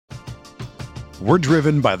We're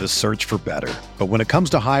driven by the search for better. But when it comes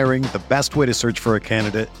to hiring, the best way to search for a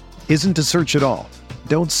candidate isn't to search at all.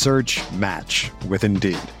 Don't search, match with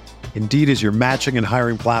Indeed. Indeed is your matching and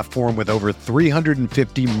hiring platform with over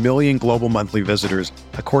 350 million global monthly visitors,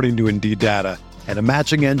 according to Indeed data, and a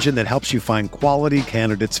matching engine that helps you find quality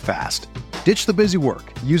candidates fast. Ditch the busy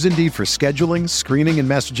work. Use Indeed for scheduling, screening, and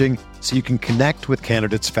messaging so you can connect with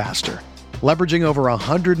candidates faster. Leveraging over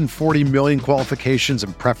 140 million qualifications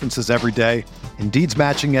and preferences every day, Indeed's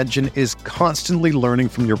matching engine is constantly learning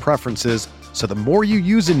from your preferences, so the more you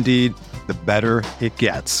use Indeed, the better it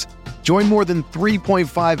gets. Join more than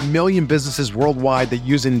 3.5 million businesses worldwide that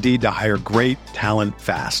use Indeed to hire great talent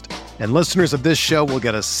fast. And listeners of this show will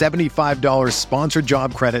get a $75 sponsored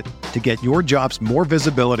job credit to get your jobs more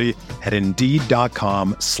visibility at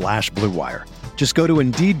Indeed.com/Blue Wire. Just go to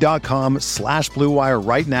Indeed.com/Blue Wire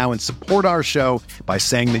right now and support our show by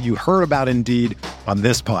saying that you heard about Indeed on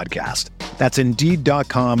this podcast. That's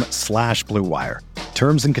Indeed.com/Blue Wire.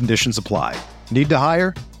 Terms and conditions apply. Need to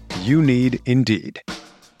hire? You need Indeed.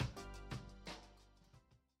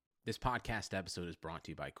 This podcast episode is brought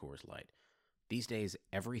to you by Coors Light. These days,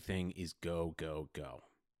 everything is go, go, go.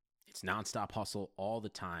 It's nonstop hustle all the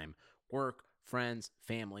time. Work, friends,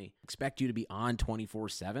 family. Expect you to be on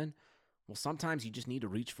 24/7? Well, sometimes you just need to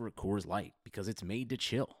reach for a Coors Light because it's made to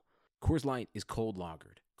chill. Coors Light is cold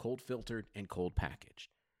lagered, cold filtered, and cold packaged.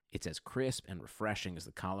 It's as crisp and refreshing as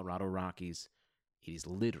the Colorado Rockies. It is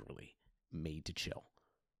literally made to chill.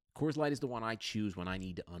 Coors Light is the one I choose when I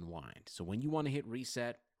need to unwind. So when you want to hit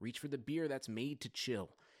reset, reach for the beer that's made to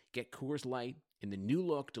chill. Get Coors Light in the new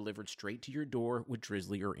look delivered straight to your door with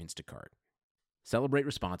Drizzly or Instacart. Celebrate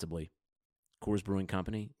responsibly. Coors Brewing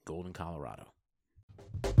Company, Golden, Colorado.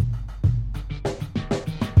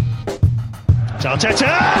 Arteta!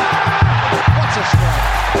 What a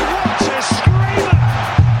strike! What a screamer!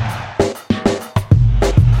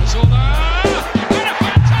 Zola! And a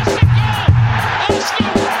fantastic goal!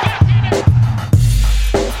 Arsenal back in it!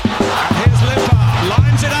 And here's Liverpool,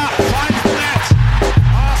 lines it up, finds the net.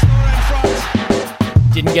 Arsenal are in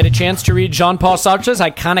front. Didn't get a chance to read Jean-Paul Sartre's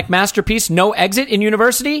iconic masterpiece, No Exit in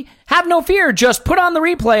University? Have no fear, just put on the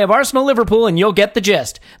replay of Arsenal-Liverpool and you'll get the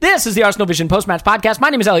gist. This is the Arsenal Vision Post-Match Podcast. My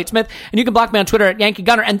name is Elliot Smith, and you can block me on Twitter at Yankee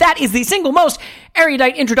Gunner, and that is the single most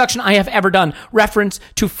erudite introduction I have ever done. Reference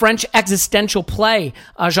to French existential play,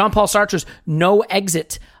 Jean-Paul Sartre's No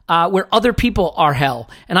Exit, where other people are hell.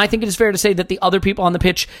 And I think it is fair to say that the other people on the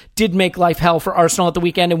pitch did make life hell for Arsenal at the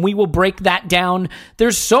weekend, and we will break that down.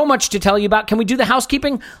 There's so much to tell you about. Can we do the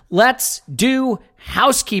housekeeping? Let's do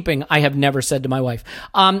housekeeping, I have never said to my wife.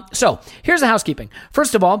 So here's the housekeeping.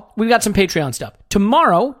 First of all, we've got some Patreon stuff.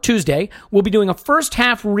 Tomorrow, Tuesday, we'll be doing a first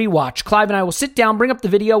half rewatch. Clive and I will sit down, bring up the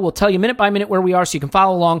video. We'll tell you minute by minute where we are so you can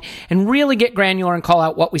follow along and really get granular and call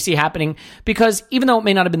out what we see happening. Because even though it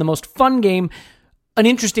may not have been the most fun game, an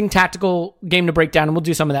interesting tactical game to break down, and we'll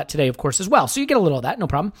do some of that today, of course, as well. So you get a little of that, no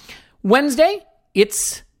problem. Wednesday,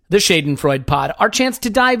 it's the Schadenfreude pod, our chance to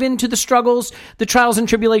dive into the struggles, the trials and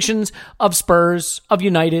tribulations of Spurs, of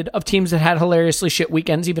United, of teams that had hilariously shit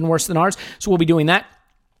weekends, even worse than ours. So we'll be doing that.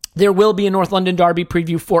 There will be a North London Derby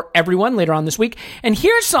preview for everyone later on this week. And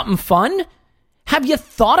here's something fun. Have you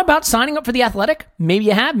thought about signing up for The Athletic? Maybe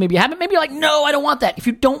you have, maybe you haven't. Maybe you're like, no, I don't want that. If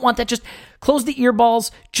you don't want that, just close the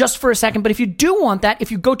earballs just for a second. But if you do want that,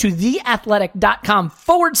 if you go to theathletic.com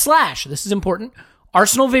 / this is important,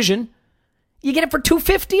 Arsenal Vision, you get it for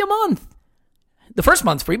 $2.50 a month. The first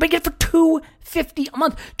month's free, but you get it for $2.50 a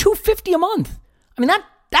month. $2.50 a month. I mean,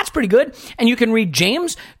 that's pretty good. And you can read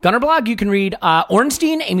James, Gunnerblog. You can read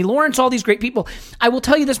Ornstein, Amy Lawrence, all these great people. I will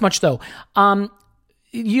tell you this much, though.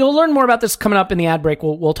 You'll learn more about this coming up in the ad break.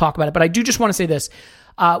 We'll talk about it. But I do just want to say this.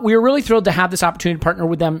 We are really thrilled to have this opportunity to partner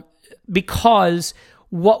with them because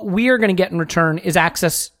what we are going to get in return is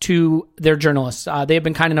access to their journalists. They have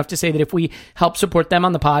been kind enough to say that if we help support them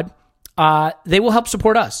on the pod, they will help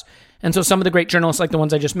support us. And so some of the great journalists, like the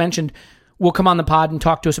ones I just mentioned, will come on the pod and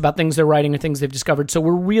talk to us about things they're writing or things they've discovered. So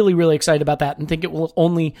we're really, really excited about that and think it will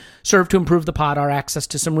only serve to improve the pod, our access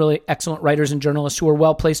to some really excellent writers and journalists who are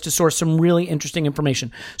well placed to source some really interesting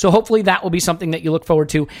information. So hopefully that will be something that you look forward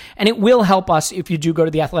to. And it will help us if you do go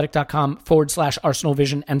to theathletic.com / Arsenal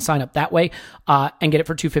Vision and sign up that way and get it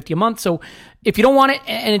for $2.50 a month. So if you don't want it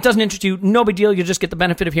and it doesn't interest you, no big deal. You just get the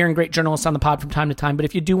benefit of hearing great journalists on the pod from time to time. But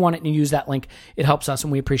if you do want it and you use that link, it helps us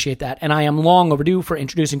and we appreciate that. And I am long overdue for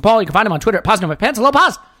introducing Paul. You can find him on Twitter at PosNovaPants. Hello,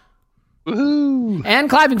 Pos. Woohoo. And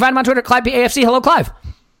Clive, you can find him on Twitter at ClivePAFC. Hello, Clive.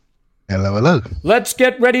 Hello. Let's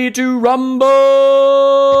get ready to rumble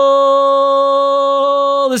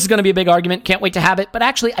this is going to be a big argument. Can't wait to have it. But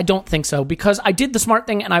actually, I don't think so, because I did the smart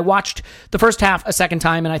thing and I watched the first half a second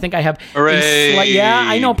time, and I think I have yeah,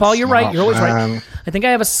 I know, Paul, you're right. You're always right. I think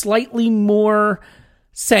I have a slightly more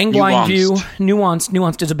sanguine view.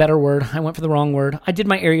 Nuanced is a better word. I went for the wrong word. I did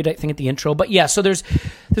my erudite thing at the intro. But yeah, so there's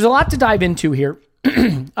a lot to dive into here.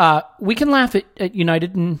 We can laugh at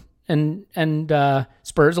United and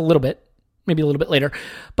Spurs a little bit, maybe a little bit later.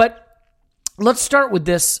 But let's start with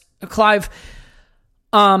this, Clive.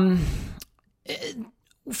 First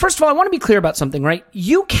of all, I want to be clear about something, right?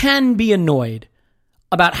 You can be annoyed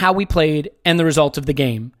about how we played and the result of the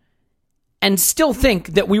game and still think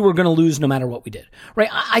that we were going to lose no matter what we did, right?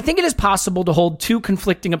 I think it is possible to hold two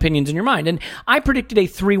conflicting opinions in your mind. And I predicted a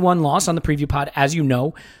 3-1 loss on the preview pod, as you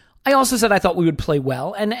know. I also said I thought we would play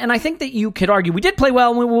well. And I think that you could argue we did play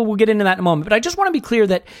well, and we'll get into that in a moment. But I just want to be clear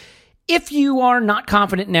that if you are not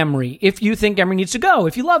confident in Emery, if you think Emery needs to go,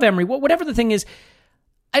 if you love Emery, whatever the thing is,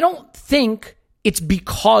 I don't think it's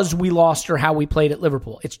because we lost or how we played at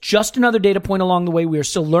Liverpool. It's just another data point along the way. We are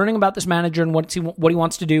still learning about this manager and what he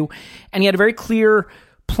wants to do. And he had a very clear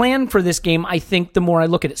plan for this game, I think, the more I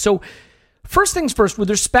look at it. So first things first, with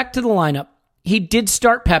respect to the lineup, he did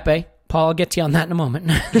start Pepe. Paul, I'll get to you on that in a moment.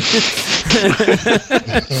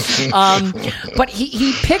 But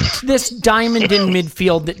he picked this diamond in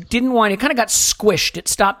midfield that didn't want, it kind of got squished. It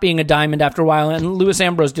stopped being a diamond after a while. And Lewis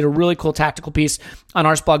Ambrose did a really cool tactical piece on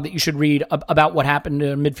our blog that you should read about what happened to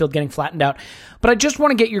midfield getting flattened out. But I just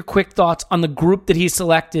want to get your quick thoughts on the group that he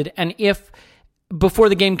selected, and if before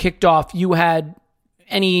the game kicked off you had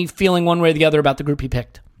any feeling one way or the other about the group he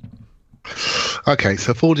picked. Okay,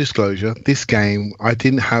 so full disclosure, this game, I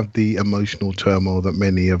didn't have the emotional turmoil that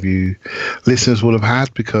many of you listeners would have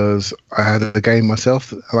had, because I had a game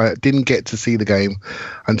myself. I didn't get to see the game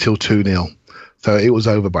until 2-0. So it was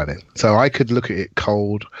over by then. So I could look at it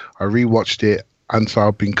cold. I rewatched it, and so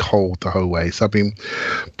I've been cold the whole way. So I've been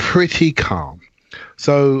pretty calm.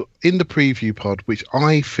 So in the preview pod, which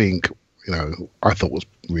I think, I thought was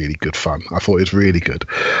really good fun. I thought it was really good.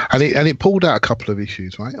 And it pulled out a couple of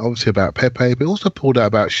issues, right? Obviously about Pepe, but also pulled out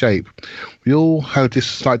about shape. We all had a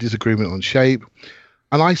slight disagreement on shape.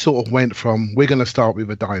 And I sort of went from, we're going to start with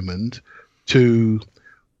a diamond, to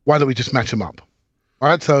why don't we just match them up?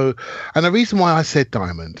 Right? So, and the reason why I said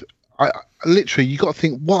diamond, I literally, you got to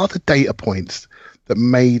think, what are the data points that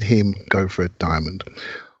made him go for a diamond?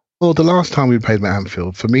 Well, the last time we played at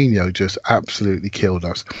Anfield, Firmino just absolutely killed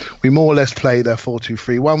us. We more or less played a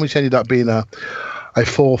 4-2-3-1, which ended up being a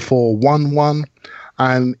 4-4-1-1.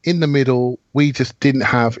 And in the middle, we just didn't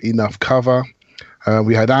have enough cover.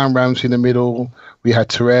 We had Aaron Ramsey in the middle, we had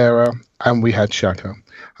Torreira, and we had Xhaka.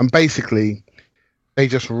 And basically, they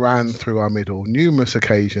just ran through our middle numerous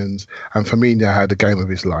occasions, and Firmino had the game of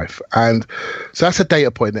his life. And so that's a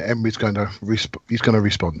data point that Emery's going to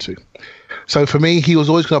respond to. So for me, he was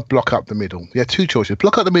always going to block up the middle. He had two choices: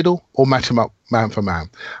 block up the middle or match him up man for man.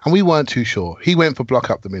 And we weren't too sure. He went for block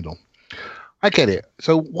up the middle. I get it.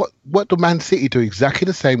 So what do Man City do? Exactly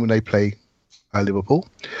the same when they play Liverpool.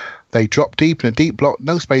 They drop deep in a deep block,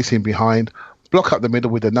 no space in behind, block up the middle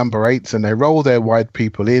with the number 8s, and they roll their wide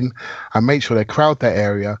people in and make sure they crowd that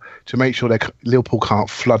area to make sure Liverpool can't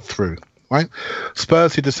flood through. Right?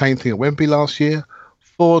 Spurs did the same thing at Wembley last year.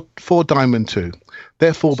 4 diamond 2.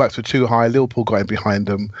 Their fullbacks were too high. Liverpool got in behind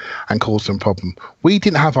them and caused them problem. We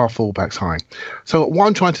didn't have our fullbacks high. So what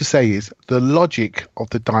I'm trying to say is the logic of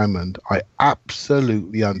the diamond, I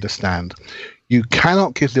absolutely understand. You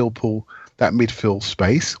cannot give Liverpool that midfield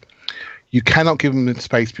space. You cannot give them the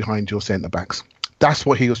space behind your centre-backs. That's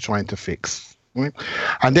what he was trying to fix. Right?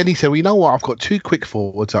 And then he said, well, you know what? I've got 2 quick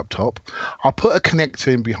forwards up top. I'll put a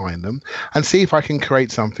connector in behind them and see if I can create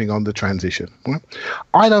something on the transition. Right?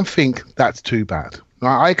 I don't think that's too bad.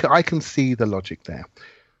 I can see the logic there.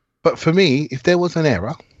 But for me, if there was an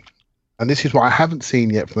error, and this is what I haven't seen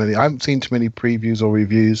yet I haven't seen too many previews or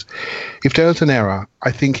reviews. If there was an error,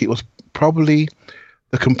 I think it was probably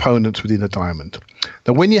the components within a diamond.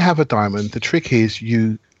 Now, when you have a diamond, the trick is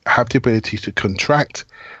you have the ability to contract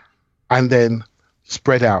and then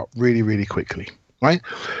spread out really, really quickly, right?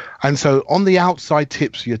 And so on the outside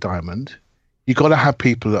tips of your diamond, you got to have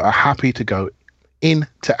people that are happy to go in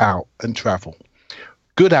to out and travel.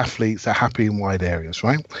 Good athletes are happy in wide areas,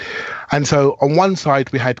 right? And so on one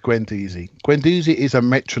side, we had Guendouzi. Guendouzi is a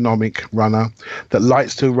metronomic runner that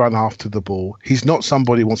likes to run after the ball. He's not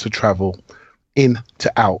somebody who wants to travel in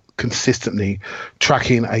to out consistently,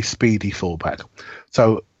 tracking a speedy fullback.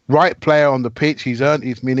 So right player on the pitch, he's earned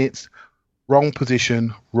his minutes, wrong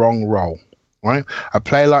position, wrong role, right? A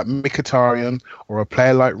player like Mkhitaryan or a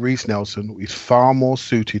player like Reece Nelson is far more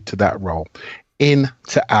suited to that role. In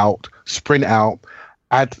to out, sprint out,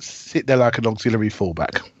 sit there like an auxiliary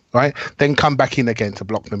fullback, right? Then come back in again to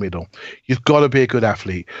block the middle. You've got to be a good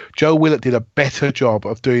athlete. Joe Willock did a better job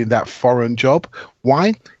of doing that foreign job.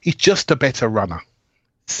 Why? He's just a better runner.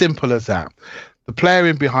 Simple as that. The player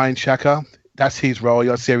in behind Xhaka, that's his role.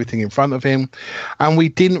 You'll see everything in front of him. And we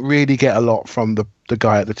didn't really get a lot from the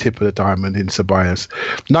guy at the tip of the diamond in Ceballos.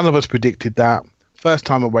 None of us predicted that. First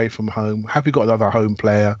time away from home. Have we got another home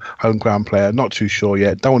ground player? Not too sure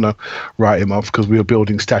yet. Don't want to write him off because we were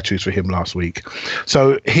building statues for him last week.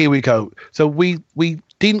 So here we go. So we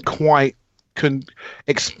didn't quite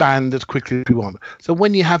expand as quickly as we want. So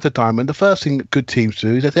when you have the diamond, the first thing that good teams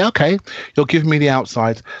do is they say, okay, you're giving me the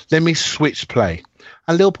outside. Let me switch play.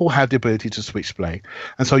 And Liverpool have the ability to switch play.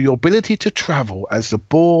 And so your ability to travel as the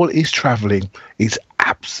ball is travelling is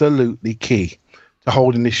absolutely key to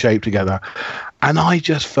holding this shape together. And I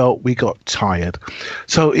just felt we got tired.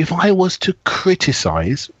 So if I was to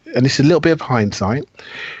criticise, and it's a little bit of hindsight,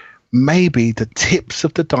 maybe the tips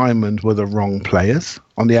of the diamond were the wrong players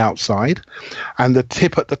on the outside, and the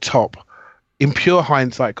tip at the top, in pure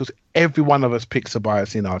hindsight, because every one of us picks a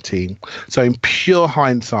bias in our team. So in pure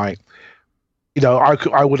hindsight, you know, I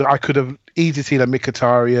could have easily seen a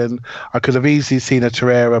Mkhitaryan. I could have easily seen a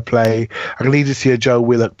Torreira play. I could easily see a Joe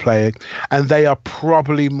Willock play. And they are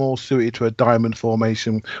probably more suited to a diamond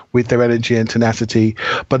formation with their energy and tenacity.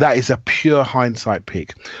 But that is a pure hindsight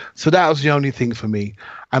pick. So that was the only thing for me.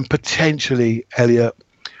 And potentially, Elliot,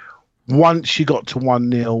 once you got to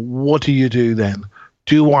 1-0, what do you do then?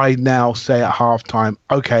 Do I now say at halftime,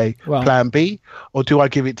 okay, plan B, or do I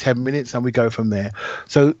give it 10 minutes and we go from there?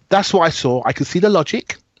 So that's what I saw. I could see the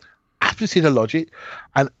logic. I have to see the logic.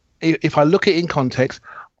 And if I look at it in context,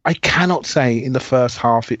 I cannot say in the first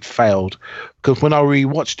half it failed, because when I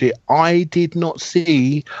rewatched it, I did not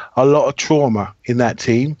see a lot of trauma in that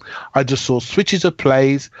team. I just saw switches of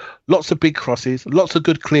plays, lots of big crosses, lots of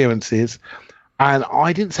good clearances. And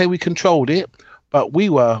I didn't say we controlled it, but we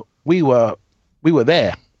were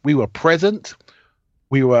there. We were present.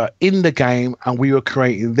 We were in the game, and we were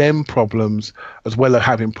creating them problems as well as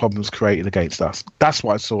having problems created against us. That's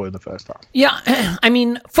what I saw in the first half. Yeah, I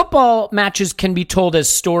mean, football matches can be told as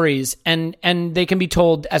stories, and they can be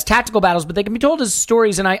told as tactical battles, but they can be told as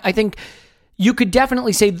stories. And I think you could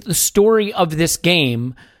definitely say that the story of this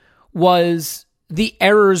game was the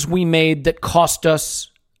errors we made that cost us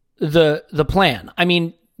the plan. I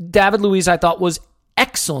mean, David Luiz, I thought, was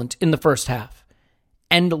excellent in the first half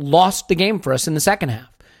and lost the game for us in the second half.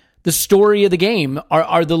 The story of the game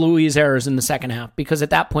are the Luiz errors in the second half, because at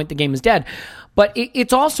that point the game is dead. But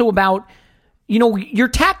it's also about, you know, your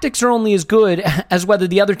tactics are only as good as whether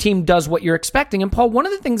the other team does what you're expecting. And Paul, one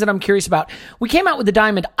of the things that I'm curious about, we came out with the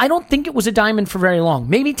diamond. I don't think it was a diamond for very long,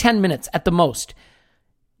 maybe 10 minutes at the most.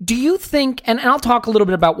 Do you think, and I'll talk a little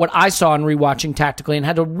bit about what I saw in rewatching tactically, and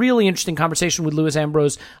had a really interesting conversation with Lewis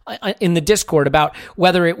Ambrose in the Discord about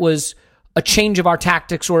whether it was a change of our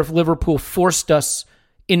tactics or if Liverpool forced us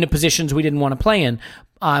into positions we didn't want to play in.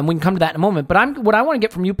 And we can come to that in a moment. But what I want to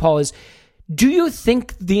get from you, Paul, is do you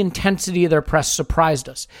think the intensity of their press surprised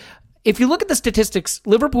us? If you look at the statistics,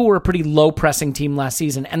 Liverpool were a pretty low-pressing team last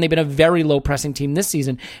season, and they've been a very low-pressing team this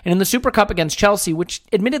season. And in the Super Cup against Chelsea, which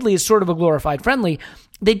admittedly is sort of a glorified friendly,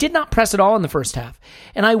 they did not press at all in the first half.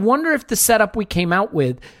 And I wonder if the setup we came out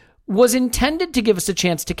with was intended to give us a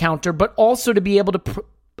chance to counter, but also to be able to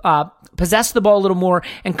possess the ball a little more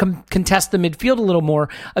and contest the midfield a little more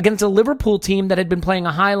against a Liverpool team that had been playing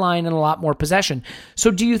a high line and a lot more possession. So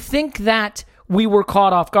do you think that we were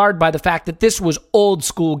caught off guard by the fact that this was old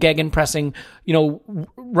school gegenpressing, you know,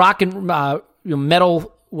 rock and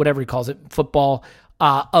metal, whatever he calls it, football,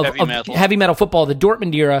 heavy metal football, the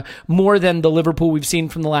Dortmund era, more than the Liverpool we've seen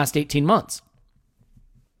from the last 18 months?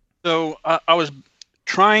 So I was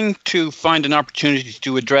trying to find an opportunity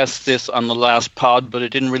to address this on the last pod, but it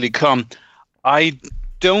didn't really come. I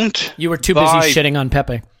don't. You were too busy shitting on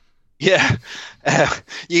Pepe. Yeah,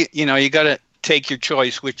 you know, you got to take your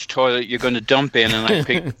choice which toilet you're going to dump in, and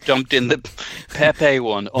I dumped in the Pepe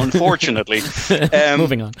one, unfortunately.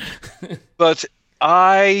 Moving on. But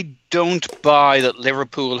I don't buy that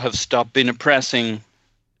Liverpool have stopped being a pressing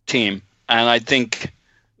team, and I think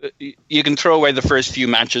you can throw away the first few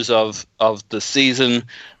matches of the season,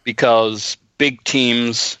 because big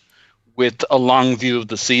teams with a long view of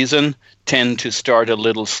the season tend to start a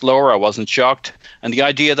little slower. I wasn't shocked. And the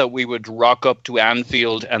idea that we would rock up to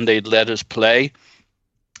Anfield and they'd let us play,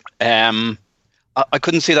 I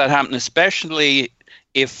couldn't see that happen, especially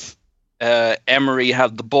if Emery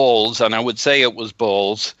had the balls, and I would say it was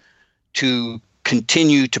balls, to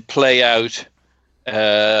continue to play out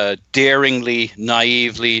daringly,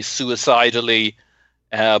 naively, suicidally,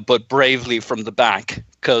 but bravely from the back.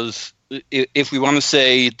 Because if we want to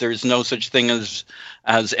say there's no such thing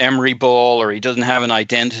as Emery ball, or he doesn't have an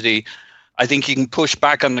identity, I think you can push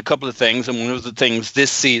back on a couple of things. And one of the things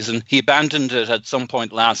this season, he abandoned it at some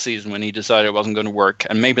point last season when he decided it wasn't going to work.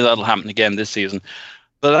 And maybe that'll happen again this season.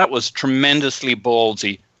 But that was tremendously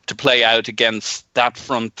ballsy to play out against that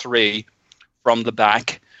front three from the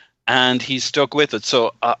back. And he stuck with it.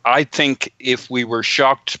 So I think if we were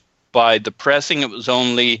shocked by the pressing, it was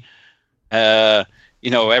only,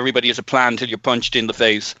 everybody has a plan till you're punched in the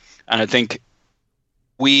face. And I think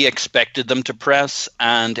we expected them to press,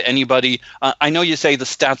 and anybody, I know you say the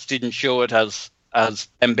stats didn't show it as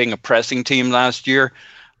them being a pressing team last year,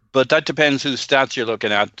 but that depends whose stats you're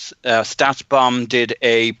looking at. StatsBomb did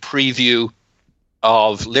a preview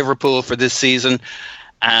of Liverpool for this season,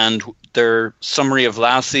 and their summary of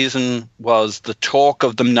last season was the talk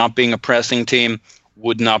of them not being a pressing team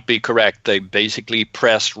would not be correct. They basically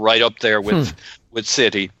pressed right up there with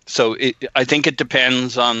City. So I think it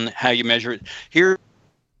depends on how you measure it. Here's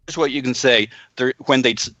what you can say. When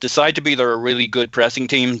they decide to be they're a really good pressing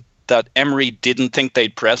team, that Emery didn't think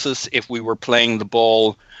they'd press us if we were playing the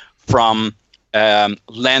ball from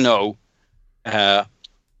Leno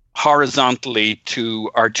horizontally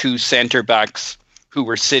to our two centre-backs who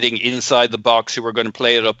were sitting inside the box, who were going to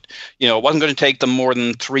play it up. It wasn't going to take them more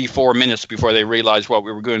than 3-4 minutes before they realised what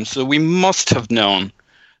we were doing. So we must have known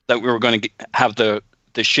that we were going to have the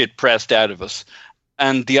shit pressed out of us.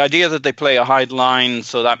 And the idea that they play a high line,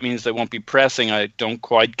 so that means they won't be pressing, I don't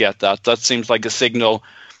quite get that. That seems like a signal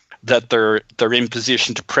that they're in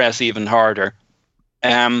position to press even harder.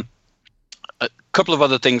 A couple of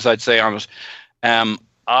other things I'd say on it.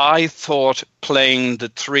 I thought playing the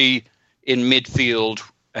three in midfield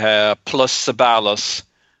plus Ceballos.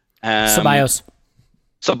 Ceballos.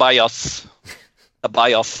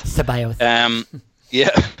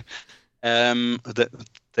 Yeah.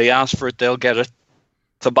 They asked for it, they'll get it.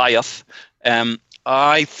 Ceballos.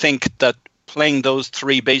 I think that playing those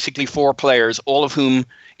three, basically four players, all of whom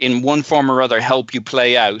in one form or other help you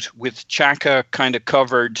play out, with Xhaka kind of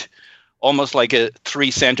covered almost like a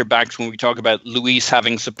three centre backs when we talk about Luis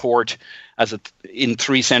having support in a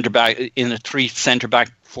three centre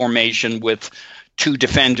back formation with two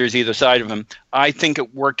defenders either side of him. I think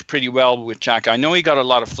it worked pretty well with Xhaka. I know he got a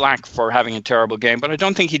lot of flack for having a terrible game, but I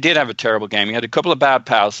don't think he did have a terrible game. He had a couple of bad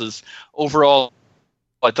passes. Overall,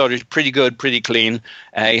 I thought it was pretty good, pretty clean.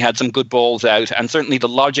 He had some good balls out, and certainly the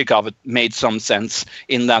logic of it made some sense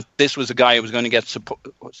in that this was a guy who was going to get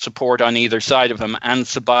support on either side of him, and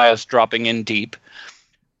Ceballos dropping in deep.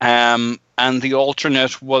 And the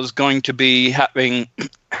alternate was going to be having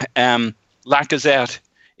Lacazette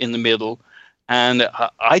in the middle. And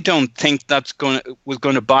I don't think was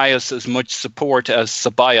going to buy us as much support as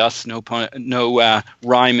Ceballos, no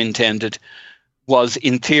rhyme intended, was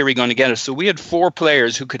in theory going to get us. So we had four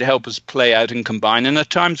players who could help us play out and combine, and at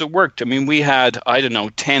times it worked. I mean, we had,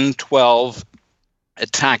 10, 12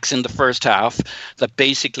 attacks in the first half that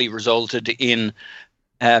basically resulted in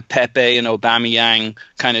Pepe and Aubameyang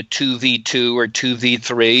kind of 2v2 or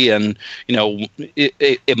 2v3, and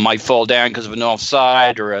it might fall down because of an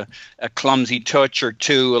offside or a clumsy touch or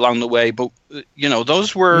two along the way, but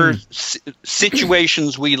those were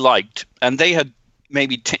situations we liked, and they had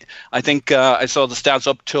maybe I think I saw the stats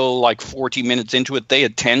up till like 40 minutes into it. They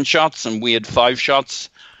had 10 shots and we had 5 shots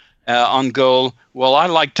on goal. Well, I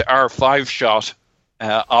liked our 5-shot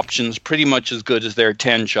options pretty much as good as their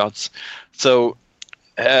 10 shots. So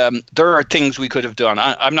there are things we could have done.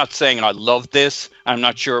 I'm not saying I love this. I'm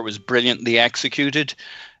not sure it was brilliantly executed.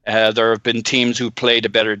 There have been teams who played a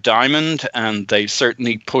better diamond, and they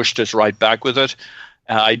certainly pushed us right back with it.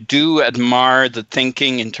 I do admire the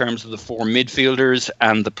thinking in terms of the four midfielders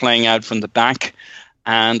and the playing out from the back.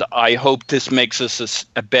 And I hope this makes us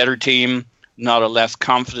a better team, not a less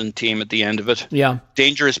confident team at the end of it. Yeah.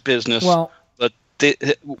 Dangerous business. Well, but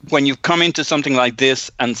when you've come into something like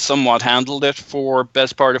this and somewhat handled it for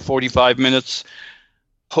best part of 45 minutes,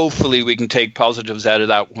 hopefully we can take positives out of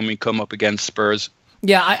that when we come up against Spurs.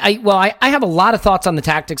 Yeah, I have a lot of thoughts on the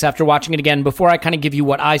tactics after watching it again. Before I kind of give you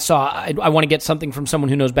what I saw, I want to get something from someone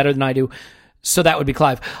who knows better than I do. So that would be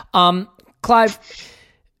Clive. Clive,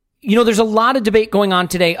 there's a lot of debate going on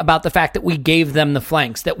today about the fact that we gave them the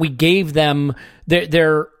flanks, that we gave them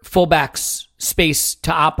their fullbacks space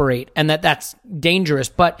to operate, and that's dangerous.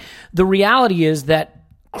 But the reality is that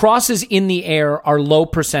crosses in the air are low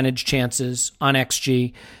percentage chances on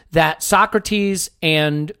XG, that Socrates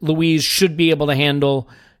and Luis should be able to handle,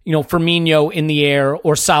 Firmino in the air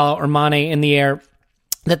or Salah or Mane in the air,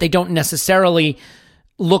 that they don't necessarily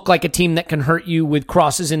look like a team that can hurt you with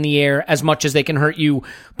crosses in the air as much as they can hurt you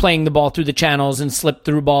playing the ball through the channels and slip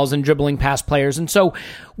through balls and dribbling past players. And so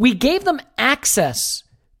we gave them access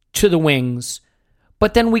to the wings,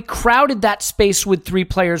 but then we crowded that space with 3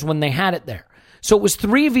 players when they had it there. So it was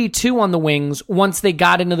 3v2 on the wings once they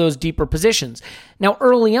got into those deeper positions. Now,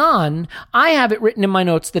 early on, I have it written in my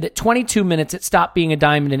notes that at 22 minutes, it stopped being a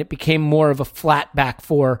diamond and it became more of a flat back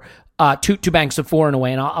four, two banks of 4 in a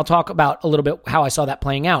way. And I'll talk about a little bit how I saw that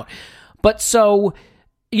playing out. But so,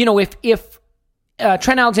 if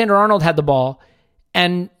Trent Alexander-Arnold had the ball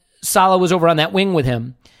and Salah was over on that wing with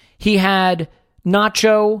him, he had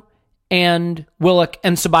Nacho and Willock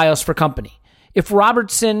and Ceballos for company. If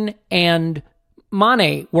Robertson and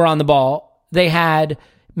Mane were on the ball, they had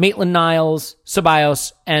Maitland-Niles,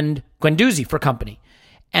 Ceballos, and Guendouzi for company.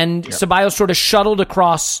 And Ceballos sort of shuttled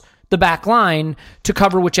across the back line to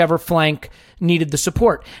cover whichever flank needed the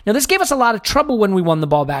support. Now, this gave us a lot of trouble when we won the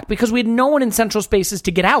ball back because we had no one in central spaces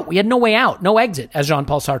to get out. We had no way out, no exit, as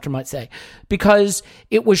Jean-Paul Sartre might say, because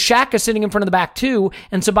it was Xhaka sitting in front of the back two,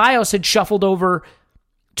 and Ceballos had shuffled over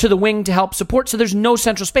to the wing to help support, so there's no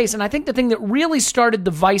central space. And I think the thing that really started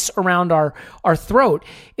the vice around our throat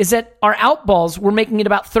is that our outballs were making it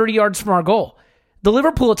about 30 yards from our goal. The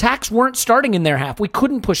Liverpool attacks weren't starting in their half. We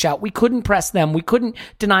couldn't push out. We couldn't press them. We couldn't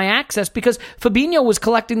deny access because Fabinho was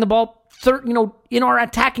collecting the ball in our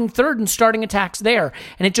attacking third and starting attacks there.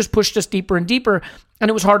 And it just pushed us deeper and deeper, and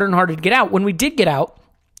it was harder and harder to get out. When we did get out,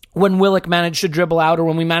 when Willock managed to dribble out or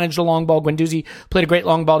when we managed a long ball, Guendouzi played a great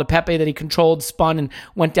long ball to Pepe that he controlled, spun, and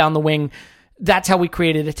went down the wing. That's how we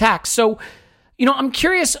created attacks. So, I'm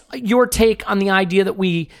curious your take on the idea that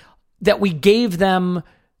we gave them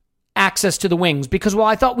access to the wings, because while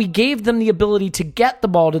I thought we gave them the ability to get the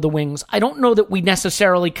ball to the wings, I don't know that we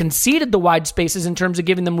necessarily conceded the wide spaces in terms of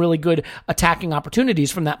giving them really good attacking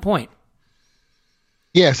opportunities from that point.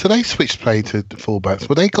 Yeah, so they switched play to fullbacks,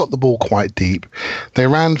 but they got the ball quite deep. They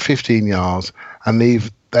ran 15 yards, and they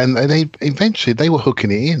eventually they were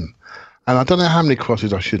hooking it in. And I don't know how many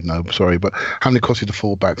crosses, I should know, sorry, but how many crosses the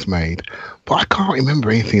fullbacks made. But I can't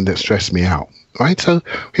remember anything that stressed me out, right? So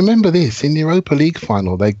remember this, in the Europa League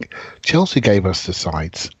final, Chelsea gave us the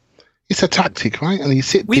sides. It's a tactic, right? And you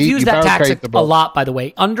sit We've deep, used that tactic a lot, by the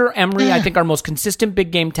way. Under Emery, I think our most consistent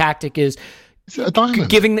big game tactic is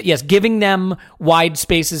giving them wide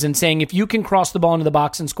spaces and saying, if you can cross the ball into the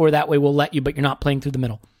box and score that way, we'll let you, but you're not playing through the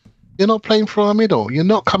middle. You're not playing through the middle. You're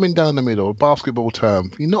not coming down the middle, basketball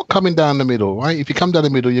term. You're not coming down the middle, right? If you come down the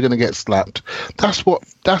middle, you're going to get slapped. That's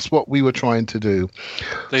what we were trying to do.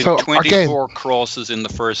 They had 24 crosses in the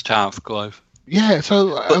first half, Clive. Yeah,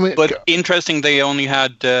 but interesting, they only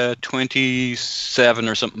had 27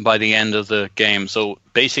 or something by the end of the game. So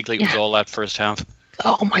basically, it was all that first half.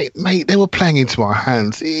 Oh, mate, they were playing into our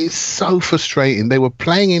hands. It's so frustrating. They were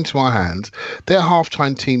playing into our hands. Their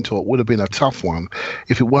halftime team talk would have been a tough one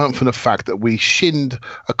if it weren't for the fact that we shinned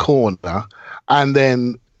a corner and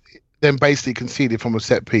then basically conceded from a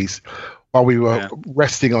set piece while we were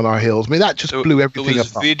resting on our heels. I mean, that just blew everything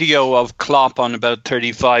apart. There was video of Klopp on about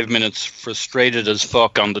 35 minutes, frustrated as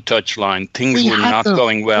fuck on the touchline. Things were not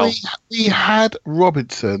going well. We had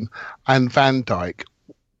Robertson and Van Dijk.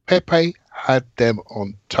 Pepe had them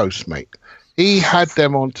on toast, mate. He had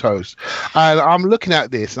them on toast. And I'm looking at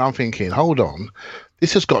this and I'm thinking, hold on,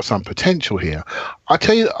 this has got some potential here. I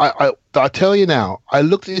tell you now, I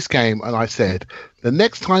looked at this game and I said, the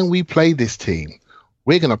next time we play this team,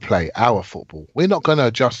 we're going to play our football. We're not going to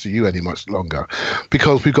adjust to you any much longer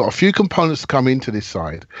because we've got a few components to come into this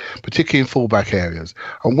side, particularly in fullback areas.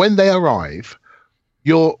 And when they arrive,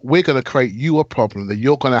 we're going to create you a problem that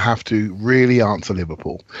you're going to have to really answer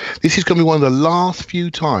Liverpool. This is going to be one of the last few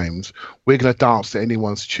times we're going to dance to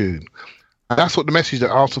anyone's tune. And that's what the message that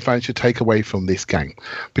Arsenal fans should take away from this game,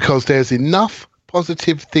 because there's enough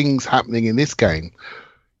positive things happening in this game.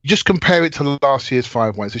 You just compare it to last year's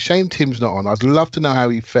 5-1. It's a shame Tim's not on. I'd love to know how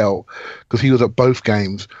he felt because he was at both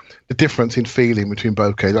games. The difference in feeling between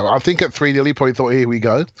both games. I think at 3-0 he probably thought, here we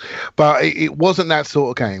go. But it wasn't that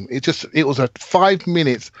sort of game. It was a 5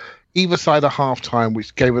 minutes either side of half-time,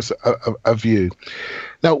 which gave us a view.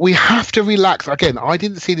 Now, we have to relax. Again, I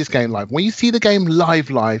didn't see this game live. When you see the game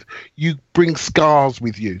live, you bring scars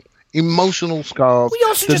with you. Emotional scars. We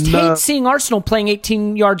also just hate seeing Arsenal playing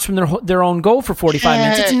 18 yards from their own goal for 45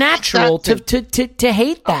 minutes. It's natural to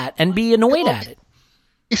hate that and be annoyed at it.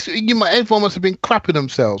 Everyone must have been crapping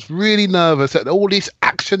themselves, really nervous at all this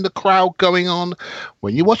action, the crowd going on.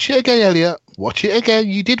 When you watch it again, Elliot, watch it again.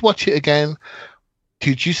 You did watch it again.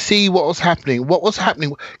 Did you see what was happening? What was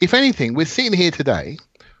happening? If anything, we're sitting here today.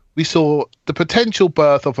 We saw the potential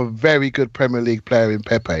birth of a very good Premier League player in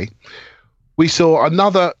Pepe. we saw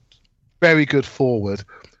another very good forward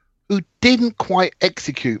who didn't quite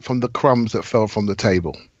execute from the crumbs that fell from the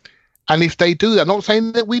table. And if they do that, not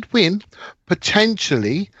saying that we'd win,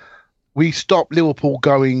 potentially we stop Liverpool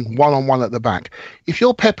going one-on-one at the back. If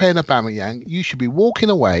you're Pepe and Aubameyang, you should be walking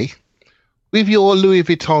away with your Louis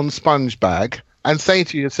Vuitton sponge bag and saying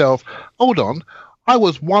to yourself, hold on, I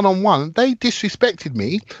was one-on-one. They disrespected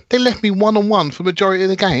me. They left me one-on-one for the majority of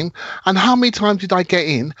the game. And how many times did I get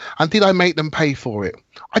in? And did I make them pay for it?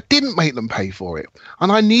 I didn't make them pay for it.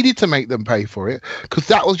 And I needed to make them pay for it because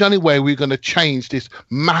that was the only way we were going to change this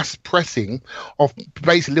mass pressing of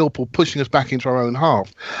basically Liverpool pushing us back into our own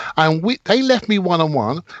half. And they left me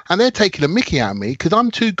one-on-one and they're taking a mickey out of me because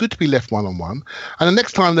I'm too good to be left one-on-one. And the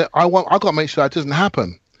next time that I've got to make sure that doesn't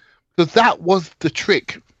happen. Because that was the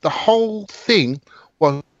trick. The whole thing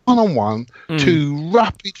was one-on-one, two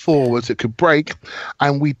rapid forwards that could break,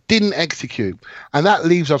 and we didn't execute. And that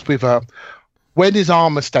leaves us with when is our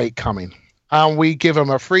mistake coming? And we give them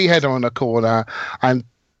a free header on the corner, and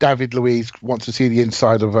David Luiz wants to see the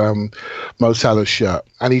inside of Mo Salah's shirt,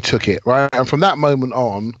 and he took it, right? And from that moment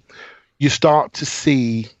on, you start to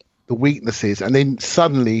see the weaknesses, and then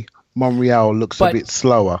suddenly Monreal looks a bit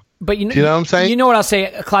slower. But do you know what I'm saying? You know what I'll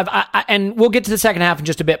say, Clive, and we'll get to the second half in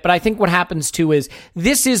just a bit, but I think what happens too is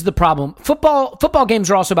this is the problem. Football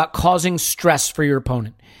games are also about causing stress for your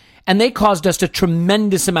opponent. And they caused us a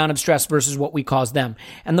tremendous amount of stress versus what we caused them.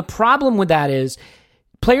 And the problem with that is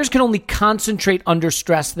players can only concentrate under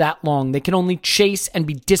stress that long. They can only chase and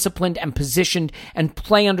be disciplined and positioned and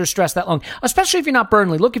play under stress that long, especially if you're not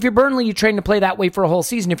Burnley. Look, if you're Burnley, you train to play that way for a whole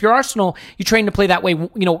season. If you're Arsenal, you train to play that way,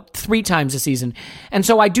 3 times a season. And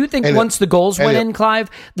so I do think once the goals went in,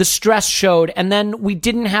 Clive, the stress showed, and then we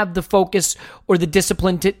didn't have the focus or the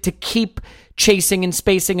discipline to keep chasing and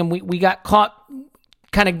spacing, and we got caught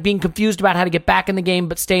kind of being confused about how to get back in the game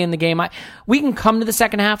but stay in the game. We can come to the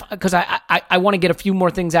second half because I want to get a few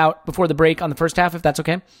more things out before the break on the first half, if that's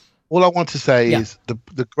okay. All I want to say is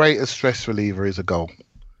the greatest stress reliever is a goal.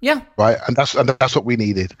 Yeah. Right, and that's what we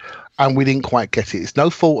needed, and we didn't quite get it. It's no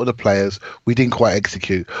fault of the players. We didn't quite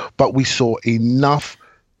execute, but we saw enough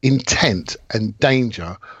intent and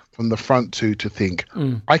danger from the front two to think,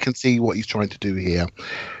 I can see what he's trying to do here.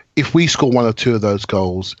 If we score 1 or 2 of those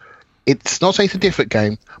goals, it's not saying it's a different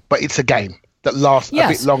game, but it's a game that lasts a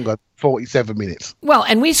bit longer, 47 minutes. Well,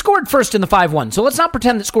 and we scored first in the 5-1, so let's not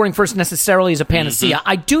pretend that scoring first necessarily is a panacea. Mm-hmm.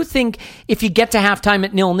 I do think if you get to halftime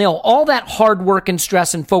at 0-0, all that hard work and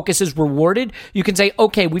stress and focus is rewarded. You can say,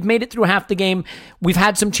 okay, we've made it through half the game, we've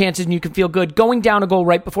had some chances, and you can feel good. Going down a goal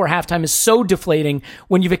right before halftime is so deflating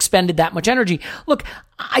when you've expended that much energy. Look,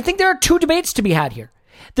 I think there are 2 debates to be had here.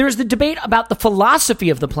 There's the debate about the philosophy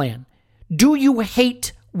of the plan. Do you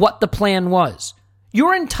hate what the plan was?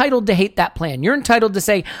 You're entitled to hate that plan. You're entitled to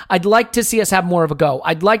say, I'd like to see us have more of a go.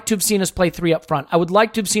 I'd like to have seen us play 3 up front. I would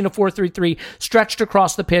like to have seen a 4-3-3 stretched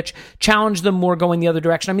across the pitch, challenge them more going the other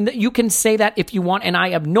direction. I mean, you can say that if you want, and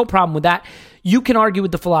I have no problem with that. You can argue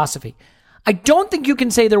with the philosophy. I don't think you can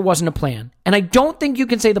say there wasn't a plan, and I don't think you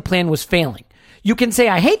can say the plan was failing. You can say,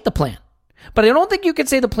 I hate the plan, but I don't think you can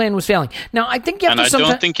say the plan was failing. Now, I think you have to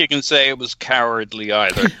don't think you can say it was cowardly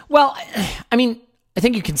either. Well, I mean, I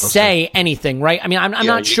think you can say anything, right? I mean, I'm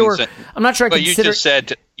not sure. I'm not sure. But you just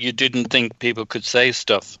said you didn't think people could say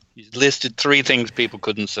stuff. You listed 3 things people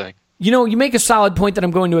couldn't say. You make a solid point that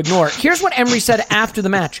I'm going to ignore. Here's what Emery said after the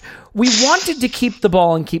match. We wanted to keep the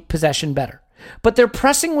ball and keep possession better, but their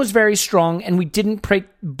pressing was very strong, and we didn't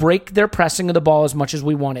break their pressing of the ball as much as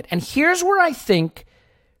we wanted. And here's where I think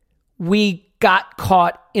we got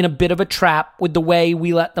caught in a bit of a trap with the way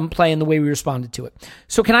we let them play and the way we responded to it.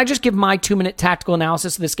 So can I just give my 2-minute tactical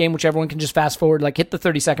analysis of this game, which everyone can just fast forward, like hit the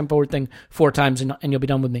 30-second forward thing 4 times and you'll be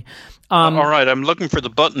done with me. All right, I'm looking for the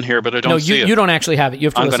button here, but I don't see it. You don't actually have it. You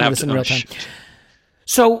have to listen to this in real time.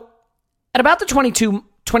 So at about the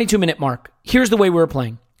 22-minute mark, here's the way we were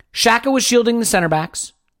playing. Xhaka was shielding the center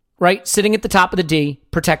backs, right? Sitting at the top of the D,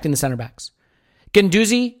 protecting the center backs.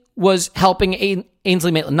 Guendouzi was helping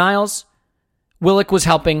Ainsley Maitland-Niles. Willock was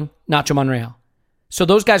helping Nacho Monreal. So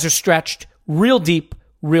those guys are stretched real deep,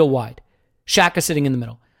 real wide. Xhaka sitting in the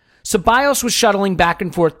middle. Ceballos was shuttling back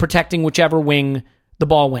and forth, protecting whichever wing the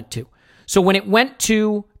ball went to. So when it went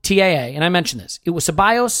to TAA, and I mentioned this, it was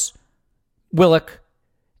Ceballos, Willock,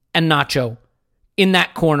 and Nacho in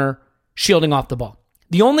that corner, shielding off the ball.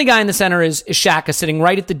 The only guy in the center is Xhaka sitting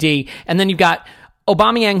right at the D, and then you've got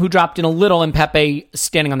Aubameyang who dropped in a little and Pepe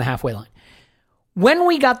standing on the halfway line. When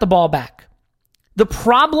we got the ball back, the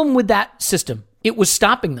problem with that system, it was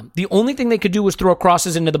stopping them. The only thing they could do was throw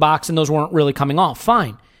crosses into the box, and those weren't really coming off.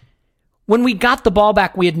 Fine. When we got the ball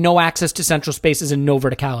back, we had no access to central spaces and no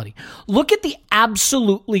verticality. Look at the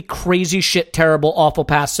absolutely crazy shit, terrible, awful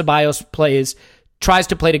pass Ceballos tries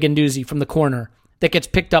to play to Guendouzi from the corner that gets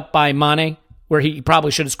picked up by Mane, where he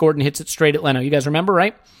probably should have scored and hits it straight at Leno. You guys remember,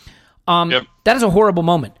 right? Yep. That is a horrible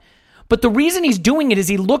moment. But the reason he's doing it is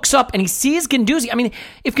he looks up and he sees Guendouzi. I mean,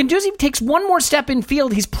 if Guendouzi takes one more step in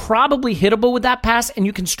field, he's probably hittable with that pass, and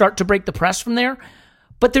you can start to break the press from there.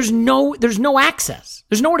 But there's no access.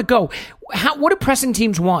 There's nowhere to go. What do pressing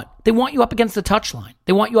teams want? They want you up against the touchline.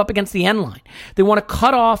 They want you up against the end line. They want to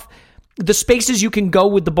cut off the spaces you can go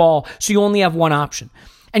with the ball, so you only have one option.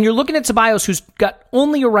 And you're looking at Ceballos, who's got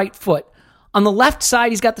only a right foot. On the left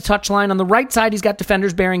side, he's got the touchline. On the right side, he's got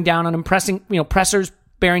defenders bearing down on him, pressers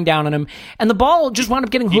bearing down on him. And the ball just wound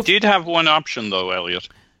up getting hoofed. He did have one option, though, Elliot.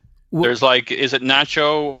 There's is it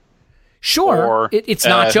Nacho? Sure, it's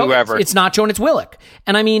Nacho. Whoever. It's Nacho and it's Willock.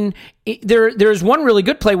 And I mean, there's one really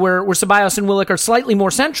good play where Ceballos and Willock are slightly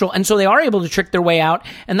more central, and so they are able to trick their way out.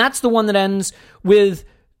 And that's the one that ends with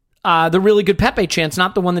the really good Pepe chance,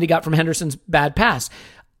 not the one that he got from Henderson's bad pass.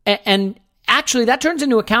 And actually, that turns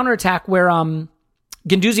into a counterattack where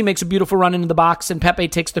Guendouzi makes a beautiful run into the box, and Pepe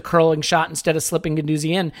takes the curling shot instead of slipping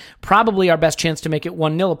Guendouzi in. Probably our best chance to make it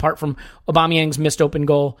 1-0, apart from Aubameyang's missed open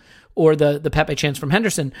goal or the Pepe chance from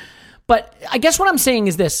Henderson. But I guess what I'm saying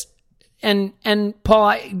is this, and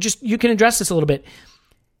Paul, you can address this a little bit.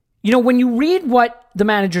 You know, when you read what the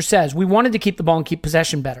manager says, we wanted to keep the ball and keep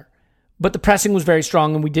possession better, but the pressing was very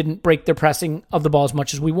strong and we didn't break their pressing of the ball as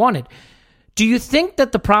much as we wanted. Do you think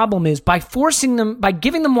that the problem is by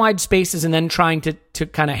giving them wide spaces and then trying to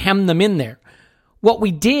kind of hem them in there? What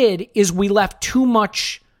we did is we left too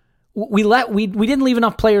much. We didn't leave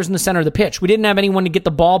enough players in the center of the pitch. We didn't have anyone to get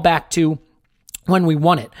the ball back to when we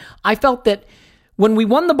won it. I felt that when we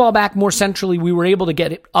won the ball back more centrally, we were able to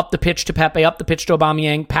get it up the pitch to Pepe, up the pitch to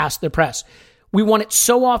Aubameyang, past the press. We won it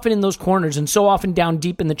so often in those corners and so often down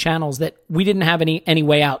deep in the channels that we didn't have any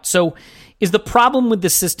way out. So is the problem with the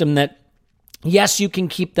system that, yes, you can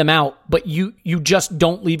keep them out, but you just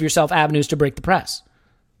don't leave yourself avenues to break the press?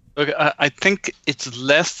 Look, I think it's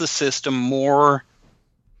less the system, more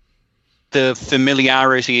the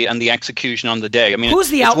familiarity and the execution on the day. I mean, who's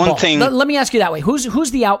the out ball? One thing. Let me ask you that way.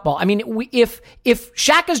 Who's the out ball? I mean, if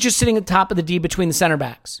Xhaka's just sitting at the top of the D between the center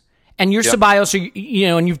backs, and you're Ceballos,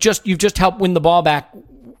 and you've just helped win the ball back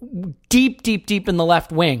deep in the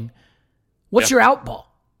left wing, what's your out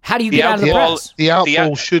ball? How do you get out of the press? The out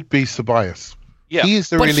ball should be Ceballos. Yeah, he is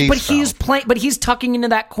the release valve. But he's tucking into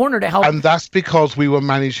that corner to help. And that's because we were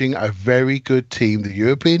managing a very good team, the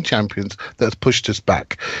European champions, that's pushed us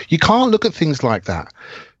back. You can't look at things like that.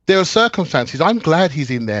 There are circumstances. I'm glad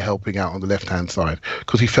he's in there helping out on the left-hand side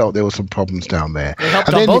because he felt there were some problems down there.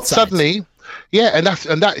 And then both suddenly, and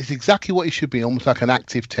that is exactly what he should be, almost like an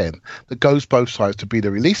active 10 that goes both sides to be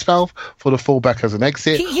the release valve for the fullback as an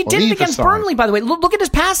exit. He did it against Burnley, by the way. Look at his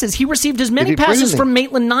passes. He received as many passes from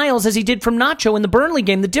Maitland-Niles as he did from Nacho in the Burnley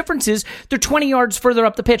game. The difference is they're 20 yards further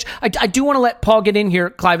up the pitch. I do want to let Paul get in here,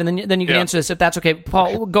 Clive, and then you can answer this if that's okay.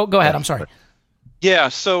 Paul, go ahead. I'm sorry. Yeah,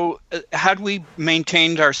 so had we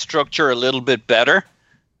maintained our structure a little bit better,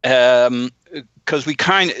 because we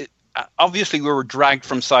obviously we were dragged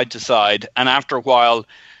from side to side, and after a while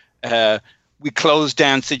we closed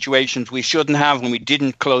down situations we shouldn't have, and we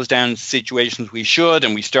didn't close down situations we should,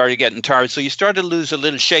 and we started getting tired. So you started to lose a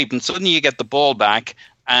little shape, and suddenly you get the ball back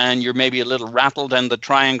and you're maybe a little rattled and the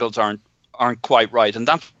triangles aren't quite right. And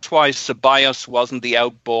that's why Ceballos wasn't the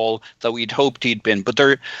out ball that we'd hoped he'd been. But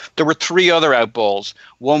there were three other out balls.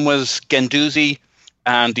 One was Guendouzi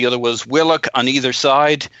and the other was Willock on either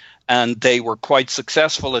side. And they were quite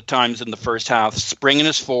successful at times in the first half, springing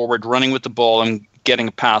us forward, running with the ball and getting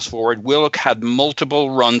a pass forward. Willock had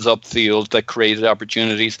multiple runs upfield that created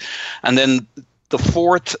opportunities. And then the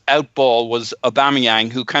fourth out ball was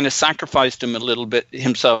Aubameyang, who kind of sacrificed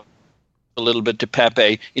himself a little bit to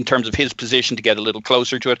Pepe in terms of his position to get a little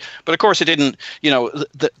closer to it. But of course it didn't,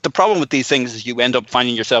 the problem with these things is you end up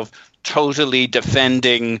finding yourself totally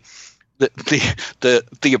defending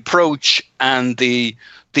the approach and the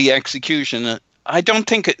execution. I don't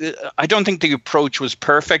think the approach was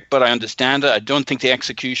perfect, but I understand it. I don't think the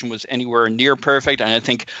execution was anywhere near perfect. And I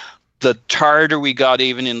think the tighter we got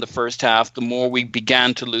even in the first half, the more we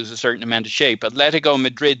began to lose a certain amount of shape. Atletico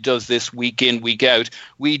Madrid does this week in, week out.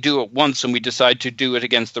 We do it once and we decide to do it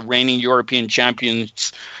against the reigning European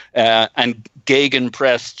champions and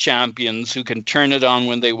gegenpress champions who can turn it on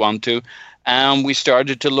when they want to. And we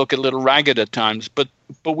started to look a little ragged at times. But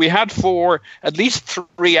but we had at least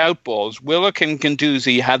three outballs. Willock and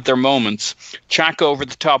Guendouzi had their moments. Chaka over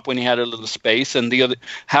the top when he had a little space, and the other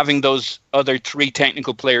having those other three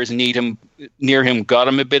technical players near him got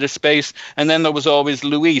him a bit of space. And then there was always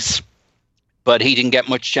Luis, but he didn't get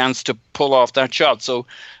much chance to pull off that shot. So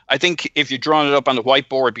I think if you're drawing it up on the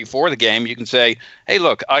whiteboard before the game, you can say, hey,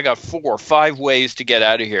 look, I got 4 or 5 ways to get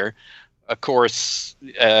out of here. Of course,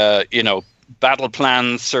 battle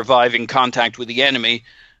plans, surviving contact with the enemy,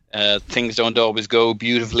 things don't always go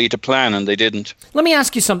beautifully to plan, and they didn't. Let me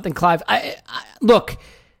ask you something, Clive. Look,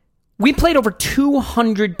 we played over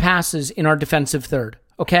 200 passes in our defensive third,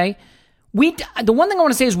 okay? The one thing I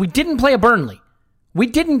want to say is we didn't play a Burnley. We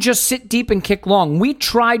didn't just sit deep and kick long. We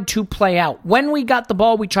tried to play out. When we got the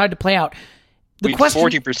ball, we tried to play out. We had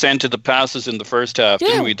 40% of the passes in the first half,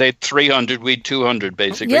 didn't we? They had 300, we had 200,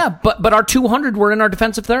 basically. Yeah, but our 200 were in our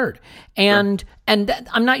defensive third. And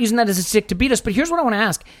I'm not using that as a stick to beat us, but here's what I want to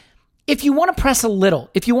ask. If you want to press a little,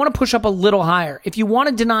 if you want to push up a little higher, if you want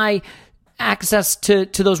to deny access to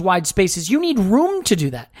those wide spaces, you need room to do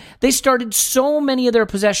that. They started so many of their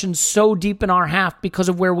possessions so deep in our half because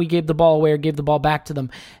of where we gave the ball away or gave the ball back to them.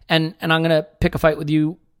 And I'm going to pick a fight with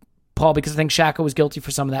you, Paul, because I think Xhaka was guilty for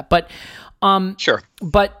some of that. But sure.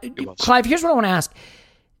 But Clive, here's what I want to ask.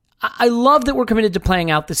 I love that we're committed to playing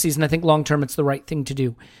out this season. I think long term it's the right thing to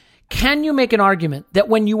do. Can you make an argument that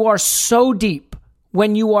when you are so deep,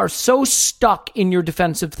 when you are so stuck in your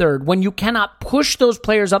defensive third, when you cannot push those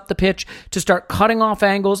players up the pitch to start cutting off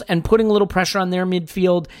angles and putting a little pressure on their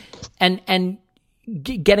midfield and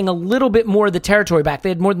getting a little bit more of the territory back, they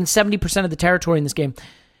had more than 70% of the territory in this game.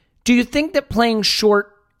 Do you think that playing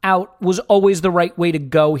short out was always the right way to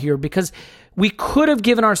go here? Because we could have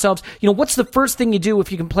given ourselves, what's the first thing you do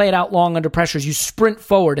if you can play it out long under pressures? You sprint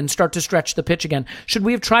forward and start to stretch the pitch again. Should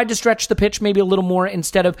we have tried to stretch the pitch maybe a little more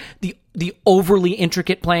instead of the overly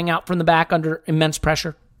intricate playing out from the back under immense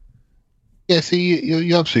pressure? Yeah, see,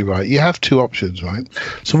 you're absolutely right. You have two options, right?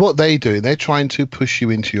 So what they do, they're trying to push you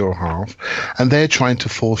into your half, and they're trying to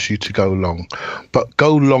force you to go long, but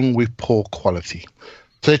go long with poor quality.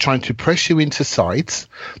 So they're trying to press you into sides.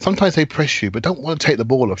 Sometimes they press you, but don't want to take the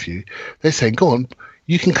ball off you. They're saying, go on,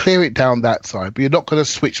 you can clear it down that side, but you're not going to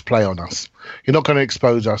switch play on us. You're not going to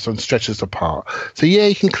expose us and stretch us apart. So, yeah,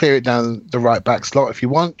 you can clear it down the right back slot if you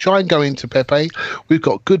want. Try and go into Pepe. We've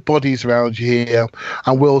got good bodies around you here,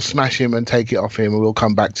 and we'll smash him and take it off him, and we'll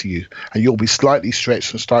come back to you. And you'll be slightly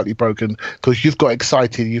stretched and slightly broken because you've got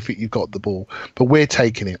excited and you think you've got the ball. But we're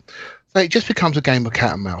taking it. So it just becomes a game of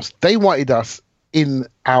cat and mouse. They wanted us in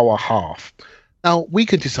our half. Now, we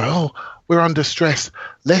could just say, we're under stress.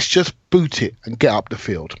 Let's just boot it and get up the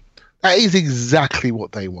field. That is exactly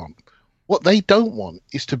what they want. What they don't want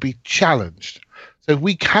is to be challenged. So if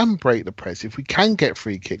we can break the press, if we can get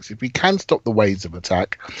free kicks, if we can stop the waves of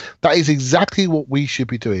attack, that is exactly what we should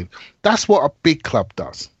be doing. That's what a big club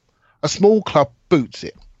does. A small club boots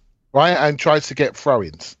it, right, and tries to get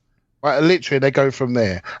throw-ins. Right, literally, they go from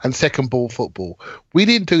there and second ball football. We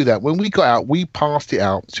didn't do that. When we got out, we passed it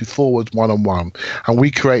out to forwards one-on-one, and we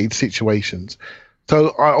created situations. So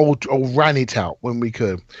I ran it out when we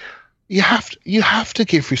could. You have to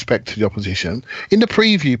give respect to the opposition. In the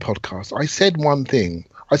preview podcast, I said one thing.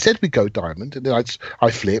 I said we go diamond, and then I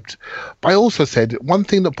flipped. But I also said one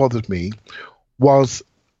thing that bothered me was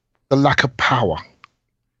the lack of power.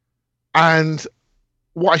 And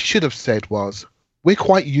what I should have said was, we're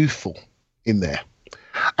quite youthful in there.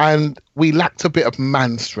 And we lacked a bit of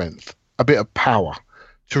man strength, a bit of power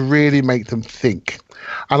to really make them think.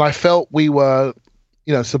 And I felt we were,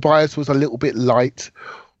 Ceballos was a little bit light.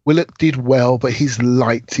 Willock did well, but he's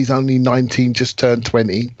light. He's only 19, just turned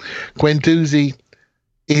 20. Guendouzi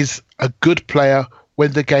is a good player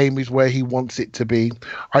when the game is where he wants it to be.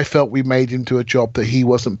 I felt we made him do a job that he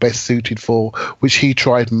wasn't best suited for, which he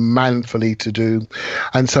tried manfully to do.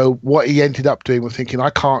 And so what he ended up doing was thinking, I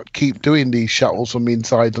can't keep doing these shuttles from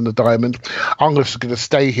inside on the diamond. I'm just going to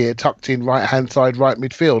stay here, tucked in right-hand side, right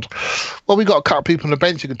midfield. Well, we got a couple of people on the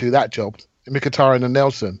bench who can do that job, Mkhitaryan and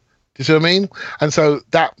Nelson. Do you see what I mean? And so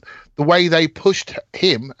the way they pushed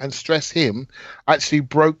him and stressed him actually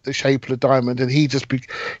broke the shape of the diamond, and he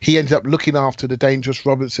ended up looking after the dangerous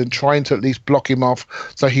Robertson, trying to at least block him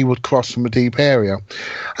off so he would cross from a deep area.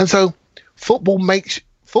 And so football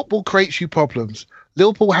creates you problems.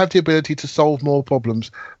 Liverpool have the ability to solve more problems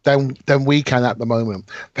than we can at the moment.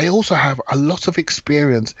 They also have a lot of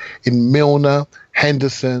experience in Milner,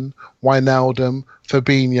 Henderson, Wijnaldum,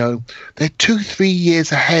 Fabinho. They're 2-3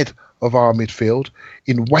 years ahead of our midfield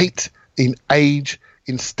in weight, in age,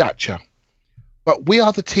 in stature. But we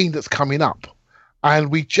are the team that's coming up.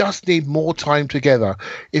 And we just need more time together.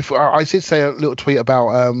 If I did say a little tweet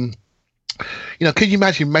about, can you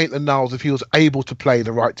imagine Maitland-Niles if he was able to play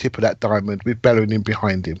the right tip of that diamond with Bellerin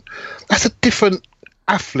behind him? That's a different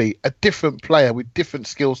athlete, a different player with different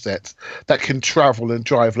skill sets that can travel and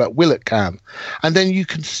drive like Willett can. And then you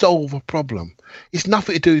can solve a problem. It's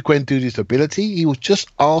nothing to do with Gwen Doudy's ability. He was just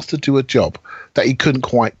asked to do a job that he couldn't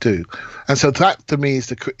quite do. And so that, to me, is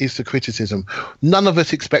the criticism. None of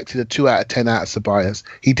us expected a 2 out of 10 out of Ceballos.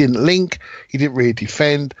 He didn't link. He didn't really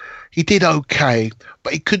defend. He did okay,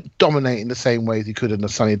 but he couldn't dominate in the same way as he could on a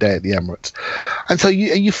sunny day at the Emirates. And so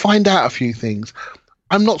you find out a few things.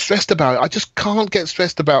 I'm not stressed about it. I just can't get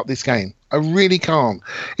stressed about this game. I really can't.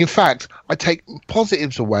 In fact, I take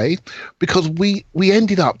positives away because we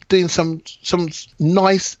ended up doing some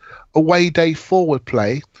nice away day forward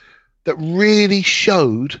play that really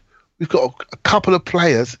showed we've got a couple of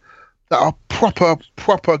players that are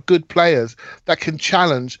proper good players that can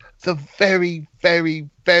challenge the very, very,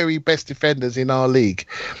 very best defenders in our league.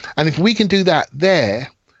 And if we can do that there,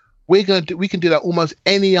 we can do that almost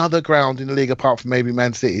any other ground in the league apart from maybe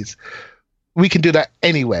Man City's. We can do that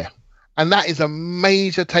anywhere. And that is a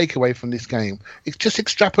major takeaway from this game. It's just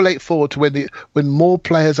extrapolate forward to when more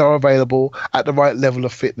players are available at the right level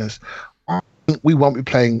of fitness. We won't be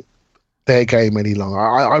playing their game any longer.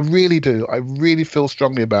 I really do. I really feel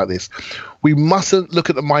strongly about this. We mustn't look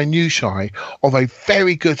at the minutiae of a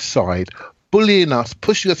very good side bullying us,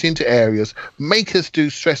 pushing us into areas, make us do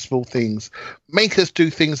stressful things, make us do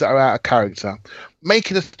things that are out of character,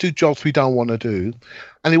 making us do jobs we don't want to do.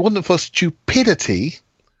 And it wasn't for stupidity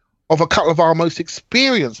of a couple of our most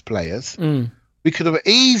experienced players. We could have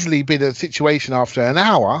easily been in a situation after an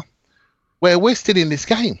hour where we're still in this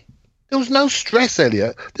game. There was no stress,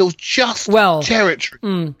 Elliot. There was just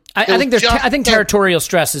territory. I think territorial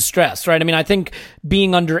stress is stress, right? I mean, I think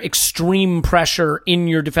being under extreme pressure in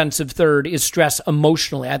your defensive third is stress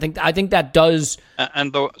emotionally. I think that does.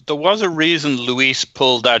 And there was a reason Luis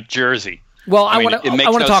pulled that jersey. Well, I want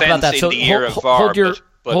to talk about that. So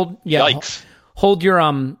hold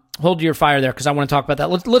your fire there because I want to talk about that.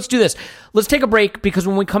 Let's do this. Let's take a break because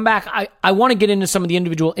when we come back, I want to get into some of the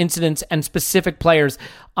individual incidents and specific players,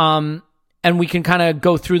 and we can kind of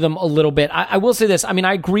go through them a little bit. I will say this. I mean,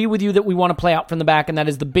 I agree with you that we want to play out from the back, and that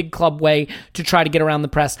is the big club way to try to get around the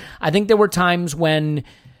press. I think there were times when,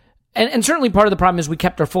 and certainly part of the problem is we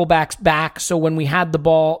kept our fullbacks back, so when we had the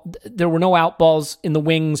ball, there were no out balls in the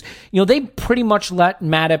wings. They pretty much let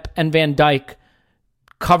Matip and Van Dijk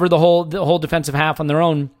cover the whole defensive half on their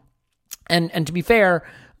own. And to be fair,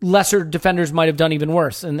 lesser defenders might have done even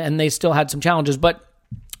worse, and they still had some challenges. But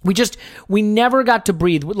we never got to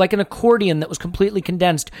breathe. Like an accordion that was completely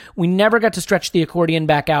condensed, we never got to stretch the accordion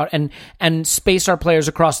back out and space our players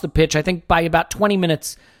across the pitch. I think by about 20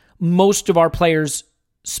 minutes, most of our players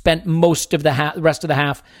spent most of the rest of the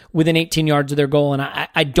half within 18 yards of their goal, and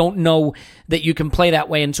I don't know that you can play that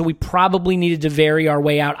way, and so we probably needed to vary our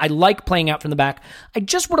way out. I like playing out from the back. I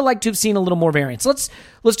just would have liked to have seen a little more variance. Let's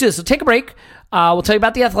do this. So take a break. We'll tell you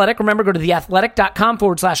about The Athletic. Remember, go to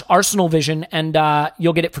theathletic.com/Arsenal Vision, and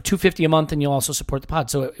you'll get it for $2.50 a month, and you'll also support the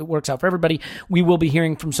pod, so it works out for everybody. We will be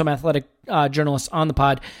hearing from some Athletic journalists on the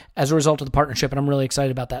pod as a result of the partnership, and I'm really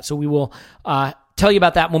excited about that. So we will tell you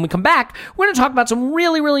about that when we come back. We're going to talk about some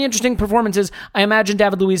really, really interesting performances. I imagine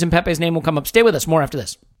David Luiz and Pepe's name will come up. Stay with us. More after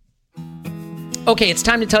this. Okay, it's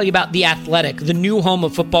time to tell you about The Athletic, the new home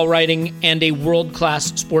of football writing and a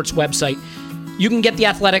world-class sports website. You can get The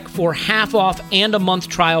Athletic for half off and a month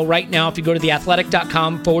trial right now if you go to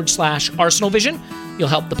theathletic.com/Arsenal Vision. You'll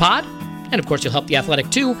help the pod, and of course you'll help The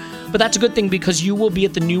Athletic too, but that's a good thing because you will be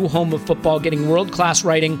at the new home of football getting world-class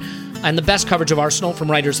writing and the best coverage of Arsenal from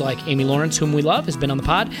writers like Amy Lawrence, whom we love, has been on the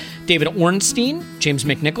pod, David Ornstein, James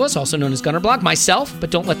McNicholas, also known as Gunnerblog, myself, but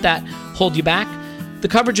don't let that hold you back. The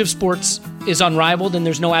coverage of sports is unrivaled, and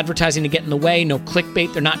there's no advertising to get in the way, no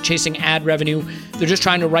clickbait. They're not chasing ad revenue. They're just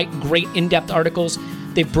trying to write great in-depth articles.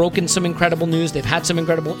 They've broken some incredible news. They've had some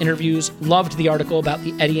incredible interviews. Loved the article about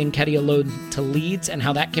the Eddie Nketiah loan to Leeds and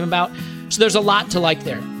how that came about. So there's a lot to like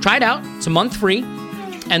there. Try it out. It's a month free.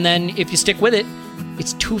 And then if you stick with it,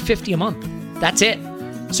 it's $2.50 a month. That's it.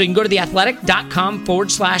 So you can go to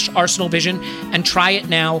theathletic.com/Arsenal Vision and try it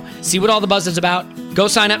now. See what all the buzz is about. Go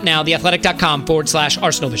sign up now,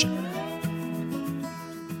 theathletic.com/Arsenal Vision.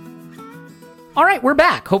 All right, we're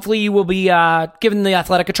back. Hopefully you will be giving The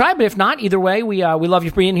Athletic a try, but if not, either way, we love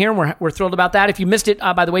you for being here, and we're thrilled about that. If you missed it,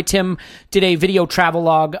 by the way, Tim did a video travel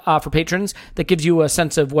log for patrons that gives you a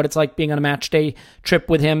sense of what it's like being on a match day trip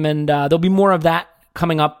with him, and there'll be more of that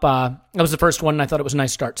coming up. That was the first one, and I thought it was a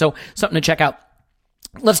nice start. So something to check out.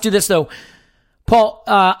 Let's do this, though. Paul,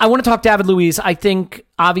 I want to talk David Luiz. I think,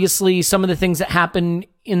 obviously, some of the things that happened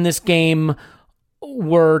in this game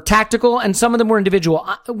were tactical, and some of them were individual.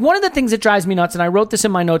 One of the things that drives me nuts, and I wrote this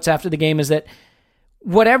in my notes after the game, is that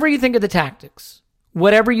whatever you think of the tactics,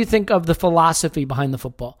 whatever you think of the philosophy behind the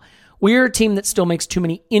football, we're a team that still makes too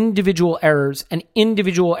many individual errors, and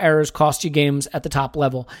individual errors cost you games at the top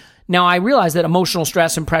level. Now, I realize that emotional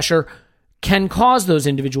stress and pressure can cause those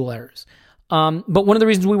individual errors. But one of the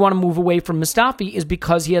reasons we want to move away from Mustafi is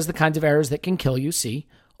because he has the kinds of errors that can kill you. See,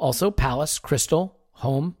 also Palace, Crystal,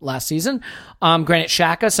 home last season. Granit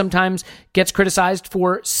Xhaka sometimes gets criticized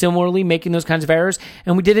for similarly making those kinds of errors.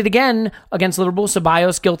 And we did it again against Liverpool.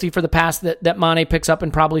 Ceballos guilty for the pass that Mane picks up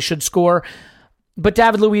and probably should score. But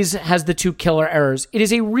David Luiz has the two killer errors. It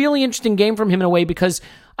is a really interesting game from him in a way because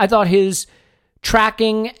I thought his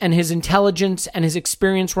tracking and his intelligence and his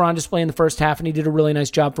experience were on display in the first half, and he did a really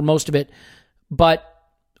nice job for most of it. But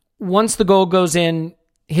once the goal goes in,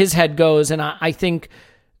 his head goes, and I think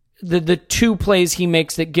the two plays he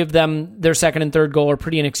makes that give them their second and third goal are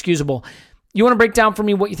pretty inexcusable. You want to break down for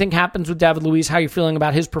me what you think happens with David Luiz, how you're feeling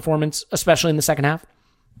about his performance, especially in the second half?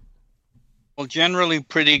 Well, generally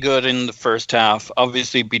pretty good in the first half.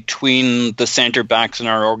 Obviously, between the centre-backs in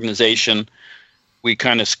our organisation, we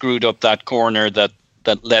kind of screwed up that corner that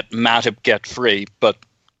let Matip get free. But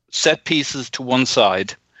set pieces to one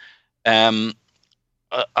side.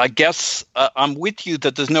 I guess I'm with you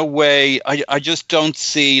that there's no way, I just don't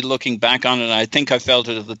see, looking back on it, and I think I felt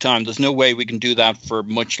it at the time, there's no way we can do that for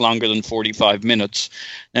much longer than 45 minutes.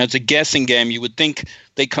 Now, it's a guessing game. You would think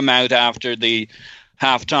they come out after the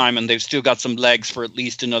half-time and they've still got some legs for at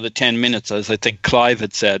least another 10 minutes, as I think Clive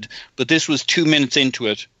had said. But this was 2 minutes into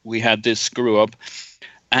it, we had this screw-up.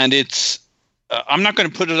 And it's, I'm not going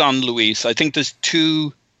to put it on Luis. I think there's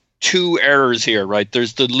two errors here, right?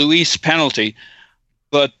 There's the Luis penalty,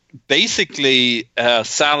 but basically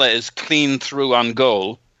Salah is clean through on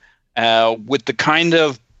goal with the kind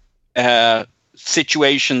of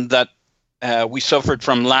situation that we suffered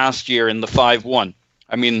from last year in the 5-1.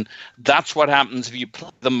 I mean, that's what happens if you play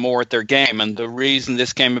them more at their game. And the reason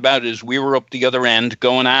this came about is we were up the other end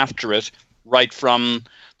going after it right from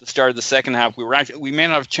the start of the second half. We may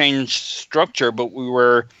not have changed structure, but we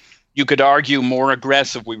were, you could argue, more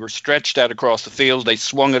aggressive. We were stretched out across the field. They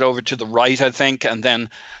swung it over to the right, I think, and then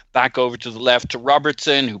back over to the left to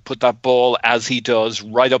Robertson, who put that ball, as he does,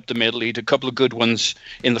 right up the middle. He had a couple of good ones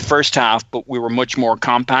in the first half, but we were much more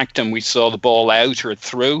compact and we saw the ball out or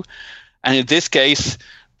through. And in this case,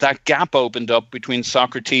 that gap opened up between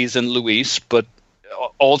Socrates and Luis, but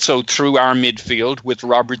also through our midfield with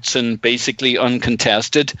Robertson basically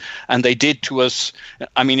uncontested. And they did to us,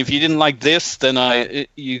 I mean, if you didn't like this, then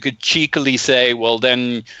you could cheekily say, well,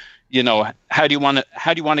 then, you know, how do you want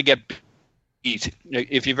to get beat?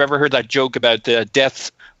 If you've ever heard that joke about the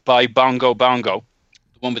death by Bongo Bongo,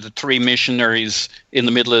 the one with the three missionaries in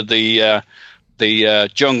the middle of the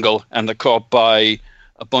jungle, and they're caught by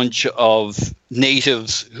a bunch of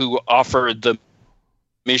natives who offered the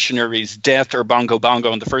missionaries death or bongo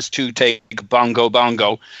bongo, and the first two take bongo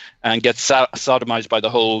bongo and get sodomized by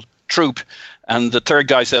the whole troop, and the third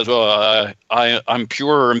guy says, well, I'm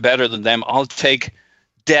purer and better than them, I'll take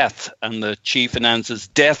death, and the chief announces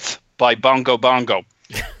death by bongo bongo.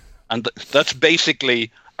 And that's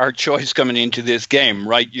basically our choice coming into this game,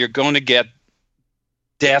 right? You're going to get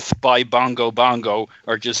death by bongo bongo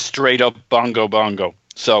or just straight up bongo bongo.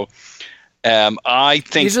 So I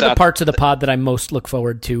think these are the parts of the pod that I most look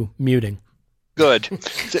forward to muting. Good.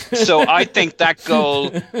 So I think that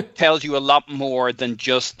goal tells you a lot more than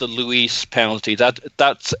just the Luis penalty.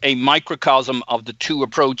 That's a microcosm of the two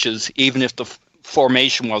approaches, even if the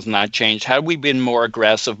formation wasn't that changed. Had we been more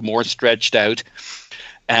aggressive, more stretched out,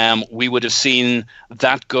 we would have seen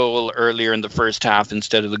that goal earlier in the first half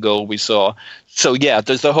instead of the goal we saw. So yeah,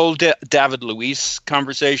 there's the whole David Luiz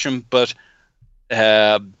conversation, but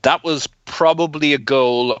that was probably a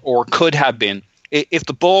goal, or could have been. If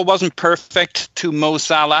the ball wasn't perfect to Mo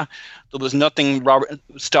Salah, there was nothing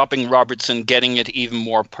stopping Robertson getting it even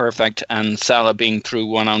more perfect and Salah being through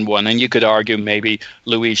one-on-one. And you could argue maybe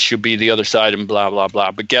Luis should be the other side and blah, blah,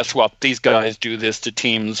 blah. But guess what? These guys do this to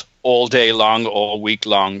teams all day long, all week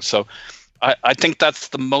long. So I think that's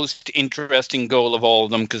the most interesting goal of all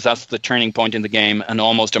of them, because that's the turning point in the game and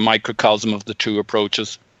almost a microcosm of the two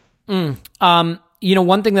approaches. You know,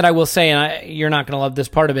 one thing that I will say, and you're not going to love this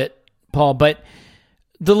part of it, Paul, but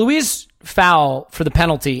the Luiz foul for the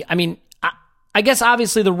penalty, I mean, I guess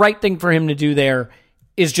obviously the right thing for him to do there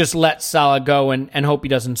is just let Salah go and hope he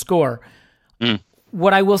doesn't score.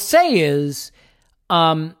 What I will say is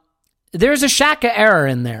there's a Xhaka error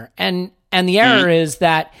in there, and the error is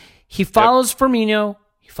that He follows Firmino.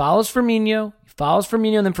 He follows Firmino.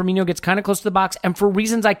 And then Firmino gets kind of close to the box. And for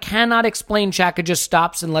reasons I cannot explain, Xhaka just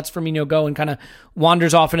stops and lets Firmino go and kind of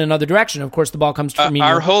wanders off in another direction. Of course, the ball comes to Firmino.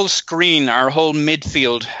 Our whole screen, our whole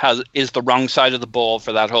midfield is the wrong side of the ball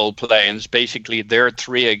for that whole play. And it's basically their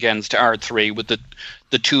 3 against our 3 with the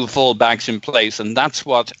 2 full backs in place. And that's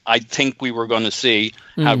what I think we were going to see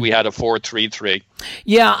had we had a 4-3-3.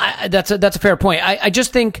 Yeah, that's a fair point. I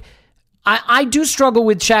just think... I do struggle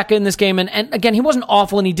with Xhaka in this game, and again, he wasn't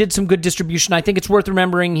awful, and he did some good distribution. I think it's worth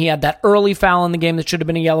remembering he had that early foul in the game that should have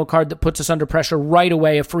been a yellow card that puts us under pressure right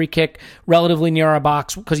away, a free kick relatively near our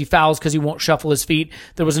box because he fouls because he won't shuffle his feet.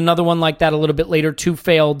 There was another one like that a little bit later, 2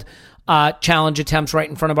 failed challenge attempts right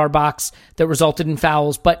in front of our box that resulted in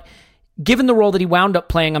fouls, but given the role that he wound up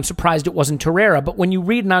playing, I'm surprised it wasn't Torreira. But when you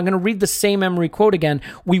read, and I'm going to read the same Emery quote again,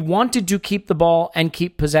 we wanted to keep the ball and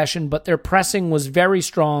keep possession, but their pressing was very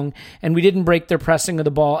strong, and we didn't break their pressing of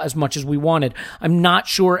the ball as much as we wanted. I'm not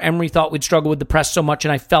sure Emery thought we'd struggle with the press so much,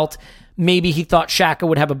 and I felt maybe he thought Xhaka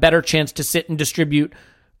would have a better chance to sit and distribute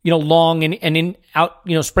long and in out,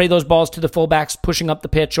 spray those balls to the fullbacks pushing up the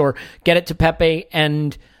pitch or get it to Pepe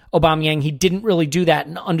and Aubameyang. He didn't really do that,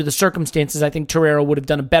 and under the circumstances, I think Torreira would have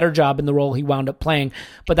done a better job in the role he wound up playing.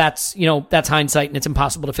 But that's hindsight, and it's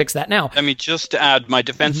impossible to fix that now. I mean, just to add, my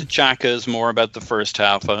defense of Xhaka is more about the first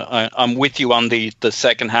half. I'm with you on the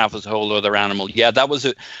second half as a whole other animal. Yeah, that was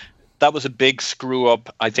a big screw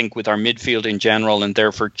up, I think, with our midfield in general, and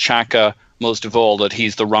therefore Xhaka most of all, that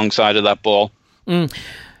he's the wrong side of that ball.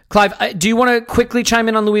 Clive, do you want to quickly chime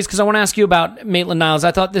in on Luis? Because I want to ask you about Maitland-Niles.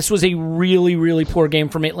 I thought this was a really, really poor game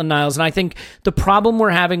for Maitland-Niles. And I think the problem we're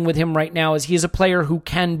having with him right now is he is a player who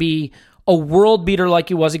can be a world beater like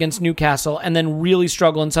he was against Newcastle and then really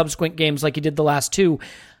struggle in subsequent games like he did the last 2.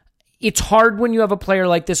 It's hard when you have a player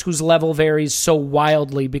like this whose level varies so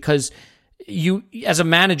wildly because you, as a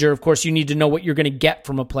manager, of course, you need to know what you're going to get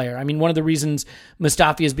from a player. I mean, one of the reasons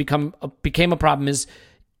Mustafi has became a problem is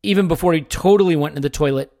even before he totally went into the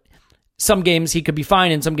toilet, some games he could be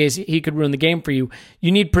fine, and some games he could ruin the game for you.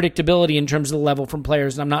 You need predictability in terms of the level from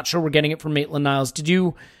players, and I'm not sure we're getting it from Maitland-Niles.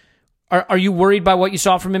 Are you worried by what you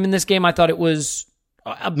saw from him in this game? I thought it was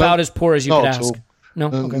about as poor as you could ask. No,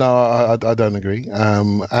 okay. No, I don't agree.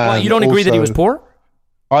 Well, you don't agree that he was poor?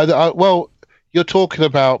 Well, you're talking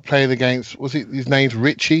about playing against, was it his name's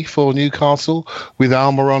Richie for Newcastle with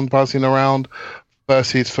Almiron buzzing around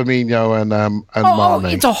versus Firmino and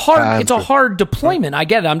Mane. It's a hard deployment. I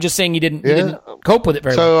get it. I'm just saying he didn't cope with it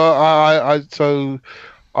very well.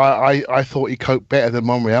 I thought he coped better than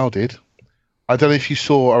Monreal did. I don't know if you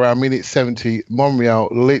saw around minute 70, Monreal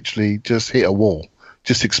literally just hit a wall,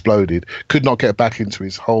 just exploded, could not get back into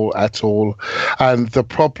his hole at all. And the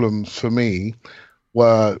problems for me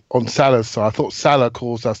were on Salah's side. I thought Salah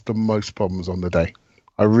caused us the most problems on the day.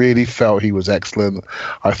 I really felt he was excellent.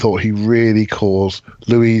 I thought he really caused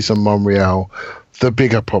Luis and Monreal the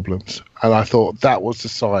bigger problems. And I thought that was the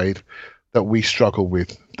side that we struggled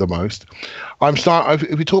with the most.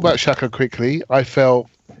 If we talk about Xhaka quickly,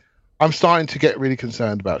 I'm starting to get really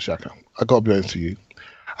concerned about Xhaka. I've got to be honest with you.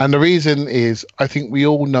 And the reason is I think we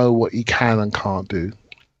all know what he can and can't do.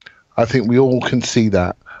 I think we all can see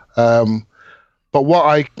that. But what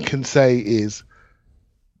I can say is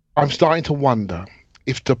I'm starting to wonder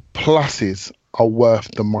if the pluses are worth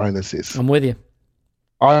the minuses. I'm with you.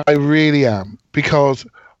 I really am, because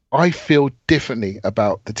I feel differently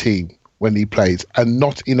about the team when he plays, and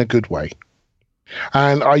not in a good way.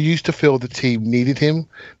 And I used to feel the team needed him,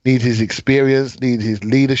 needed his experience, needed his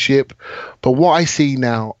leadership. But what I see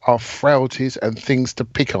now are frailties and things to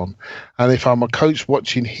pick on. And if I'm a coach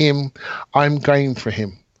watching him, I'm going for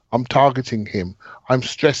him. I'm targeting him. I'm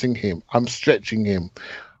stressing him. I'm stretching him.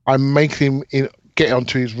 I'm making him get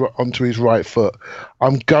onto his right foot.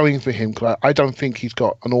 I'm going for him because I don't think he's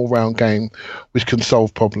got an all-round game which can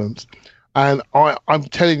solve problems. And I'm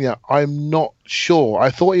telling you, I'm not sure.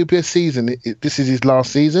 I thought it'd be a season. This is his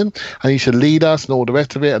last season, and he should lead us and all the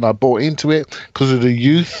rest of it. And I bought into it because of the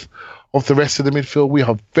youth of the rest of the midfield. We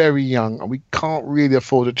are very young, and we can't really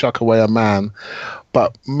afford to chuck away a man.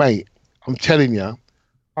 But, mate, I'm telling you,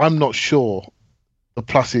 I'm not sure the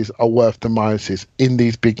pluses are worth the minuses in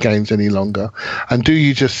these big games any longer. And do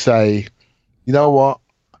you just say, you know what,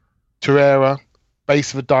 Torreira,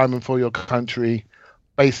 base of a diamond for your country,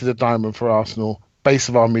 base of a diamond for Arsenal, base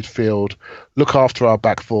of our midfield, look after our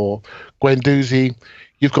back four. Guendouzi,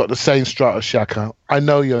 you've got the same strut as Xhaka. I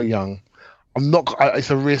know you're young. It's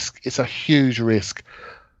a risk. It's a huge risk.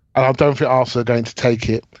 And I don't think Arsenal are going to take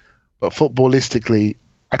it. But footballistically,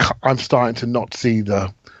 I'm starting to not see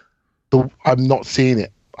I'm not seeing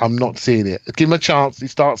it. I'm not seeing it. Give him a chance. He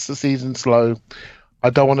starts the season slow. I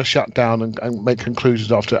don't want to shut down and make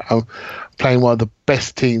conclusions after playing one of the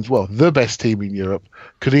best teams. Well, the best team in Europe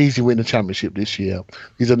could easily win the championship this year.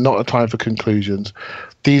 These are not a time for conclusions.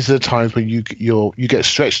 These are the times when you get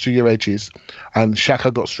stretched to your edges, and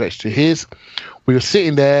Xhaka got stretched to his. We were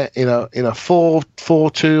sitting there in a 4-4-2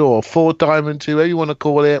 or 4-diamond 2, whatever you want to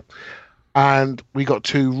call it, and we got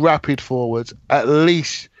two rapid forwards. At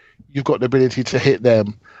least you've got the ability to hit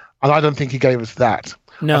them, and I don't think he gave us that.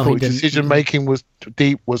 No, I thought his decision making was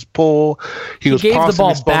poor. He was gave the passing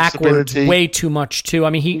ball backwards responsibility way too much too.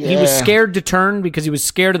 I mean, he was scared to turn because he was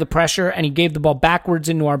scared of the pressure, and he gave the ball backwards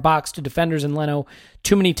into our box to defenders and Leno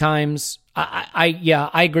too many times.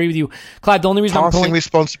 I agree with you, Clive. The only reason I'm pulling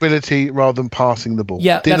responsibility rather than passing the ball.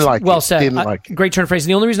 Yeah, didn't like well it. said. Didn't like it. Great turn of phrase.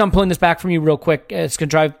 The only reason I'm pulling this back from you real quick, it's going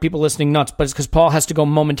to drive people listening nuts, but it's because Paul has to go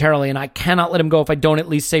momentarily, and I cannot let him go if I don't at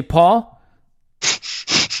least say, Paul,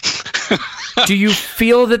 do you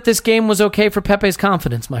feel that this game was okay for Pepe's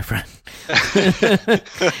confidence, my friend?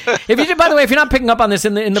 If you did, by the way, if you're not picking up on this,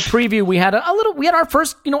 in the preview, we had we had our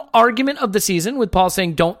first argument of the season with Paul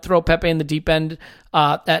saying don't throw Pepe in the deep end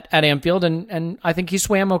at Anfield, and I think he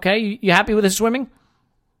swam okay. You happy with his swimming?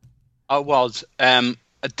 I was.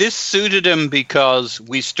 This suited him because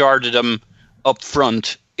we started him up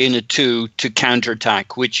front in a 2 to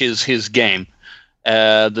counterattack, which is his game.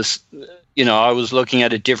 I was looking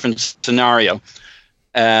at a different scenario.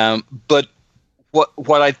 But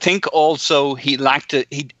what I think also he lacked,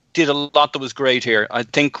 he did a lot that was great here. I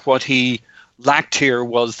think what he lacked here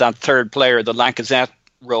was that third player, the Lacazette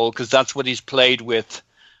role, because that's what he's played with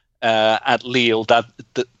at Lille, that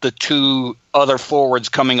the two other forwards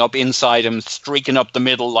coming up inside him, streaking up the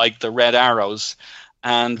middle like the red arrows.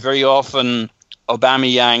 And very often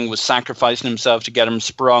Aubameyang was sacrificing himself to get him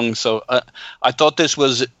sprung. So I thought this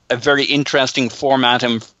was a very interesting format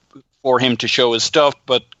for him to show his stuff,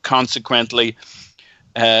 but consequently,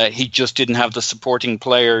 he just didn't have the supporting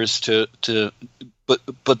players to.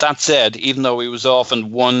 But that said, even though he was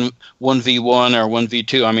often 1v1 or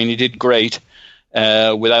 1v2, I mean, he did great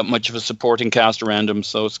without much of a supporting cast around him.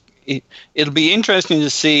 So it'll be interesting to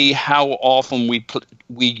see how often we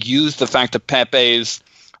use the fact that Pepe's,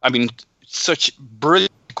 such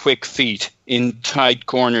brilliant quick feet in tight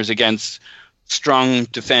corners against strong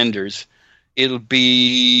defenders. It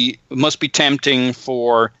must be tempting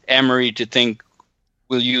for Emery to think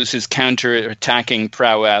we'll use his counter-attacking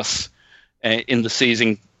prowess in the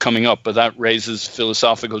season coming up, but that raises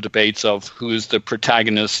philosophical debates of who's the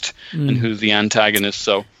protagonist and who's the antagonist.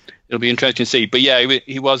 So it'll be interesting to see. But yeah,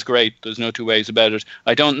 he was great. There's no two ways about it.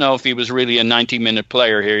 I don't know if he was really a 90-minute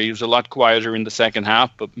player here. He was a lot quieter in the second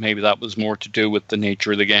half, but maybe that was more to do with the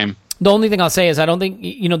nature of the game. The only thing I'll say is I don't think,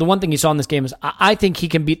 the one thing you saw in this game is I think he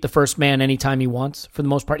can beat the first man anytime he wants, for the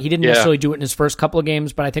most part. He didn't necessarily do it in his first couple of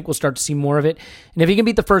games, but I think we'll start to see more of it. And if he can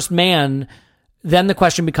beat the first man, then the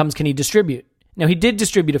question becomes, can he distribute? Now, he did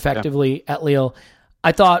distribute effectively at Lille.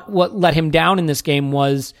 I thought what let him down in this game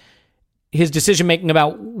was his decision-making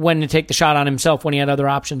about when to take the shot on himself when he had other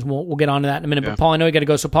options. We'll get on to that in a minute. But Paul, I know you got to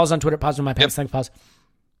go. So Paul's on Twitter. Pause on my pants. Thanks, pause.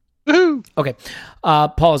 Woohoo! Okay.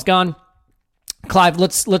 Paul is gone. Clive,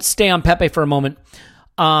 let's stay on Pepe for a moment.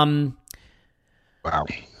 Wow.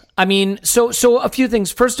 I mean, so a few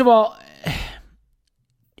things. First of all,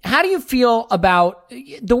 how do you feel about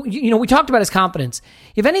we talked about his confidence.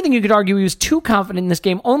 If anything, you could argue he was too confident in this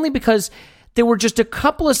game only because there were just a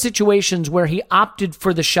couple of situations where he opted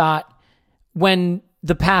for the shot when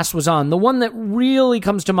the pass was on. The one that really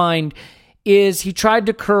comes to mind is he tried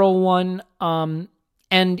to curl one, and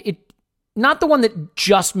it not the one that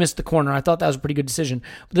just missed the corner. I thought that was a pretty good decision.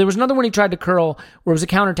 But there was another one he tried to curl where it was a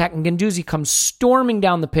counterattack, and Guendouzi comes storming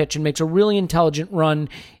down the pitch and makes a really intelligent run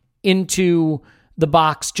into the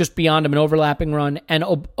box just beyond him, an overlapping run, and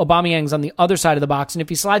Aubameyang's on the other side of the box. And if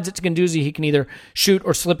he slides it to Guendouzi, he can either shoot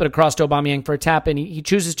or slip it across to Aubameyang for a tap, and he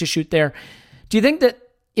chooses to shoot there. Do you think that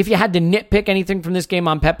if you had to nitpick anything from this game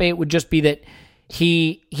on Pepe, it would just be that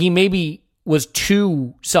he maybe was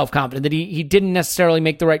too self-confident, that he didn't necessarily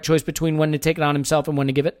make the right choice between when to take it on himself and when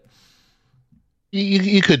to give it?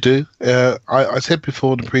 You could do. I said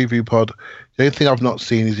before in the preview pod, the only thing I've not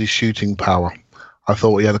seen is his shooting power. I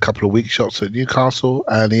thought he had a couple of weak shots at Newcastle,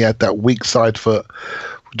 and he had that weak side foot,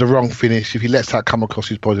 the wrong finish. If he lets that come across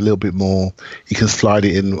his body a little bit more, he can slide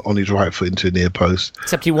it in on his right foot into a near post.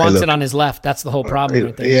 Except he wants it on his left. That's the whole problem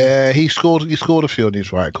right there. Yeah, he scored a few on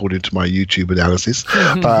his right, according to my YouTube analysis.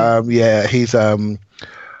 He's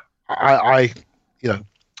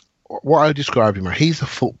what I describe him as, he's a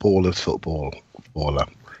footballer's footballer.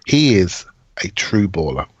 He is a true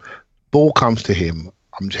baller. Ball comes to him.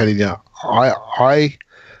 I'm telling you, I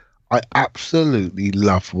I absolutely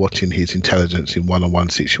love watching his intelligence in one-on-one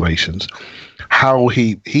situations. How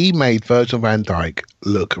he made Virgil van Dijk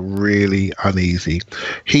look really uneasy.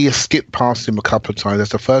 He has skipped past him a couple of times.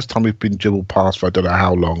 That's the first time we've been dribbled past for I don't know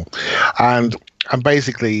how long. And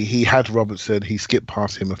basically, he had Robertson. He skipped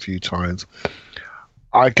past him a few times.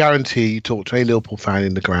 I guarantee you talk to any Liverpool fan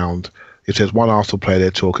in the ground, if there's one Arsenal player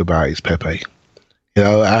they're talking about, it's Pepe. You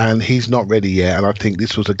know, and he's not ready yet. And I think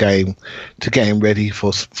this was a game to get him ready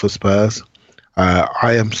for Spurs.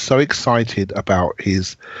 I am so excited about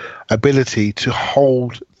his ability to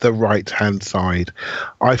hold the right-hand side.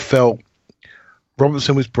 I felt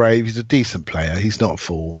Robertson was brave. He's a decent player. He's not a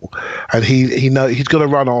fool, and he's got to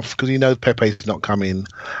run off because he knows Pepe's not coming.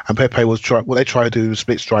 And Pepe was what they try to do with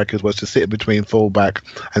split strikers was to sit between fullback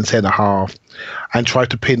and centre half, and try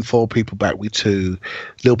to pin 4 people back with 2.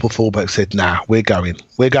 Liverpool fullback said, "Nah, we're going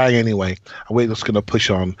anyway, and we're just going to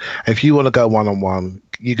push on. And if you want to go 1-on-1,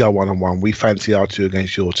 you go 1-on-1. We fancy our 2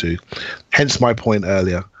 against your 2." Hence my point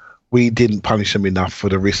earlier. We didn't punish them enough for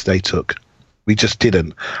the risk they took. We just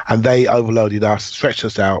didn't. And they overloaded us, stretched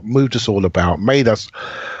us out, moved us all about, made us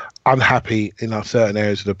unhappy in our certain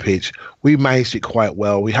areas of the pitch. We managed it quite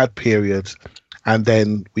well. We had periods, and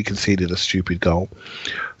then we conceded a stupid goal.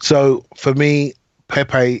 So for me,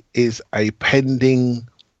 Pepe is a pending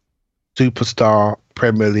superstar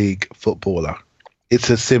Premier League footballer.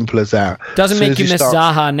 It's as simple as that. Doesn't make you miss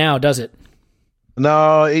Zaha now, does it?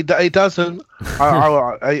 No, it doesn't.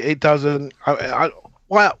 It doesn't.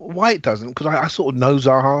 Why it doesn't? Because I sort of know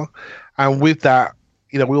Zaha, and with that,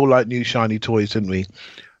 you know, we all like new shiny toys, didn't we?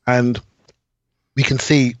 And we can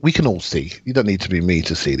all see. You don't need to be me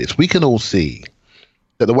to see this. We can all see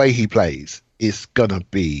that the way he plays is gonna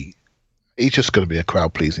be. He's just gonna be a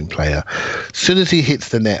crowd-pleasing player. As soon as he hits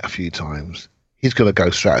the net a few times, he's gonna go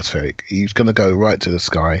stratospheric. He's gonna go right to the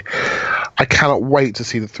sky. I cannot wait to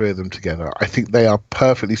see the 3 of them together. I think they are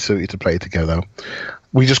perfectly suited to play together.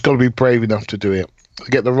 We just got to be brave enough to do it. To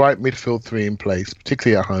get the right midfield 3 in place,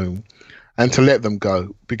 particularly at home, and to let them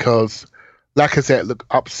go, because Lacazette looked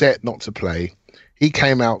upset not to play. He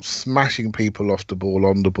came out smashing people off the ball,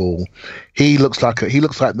 on the ball. He looks like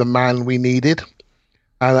the man we needed,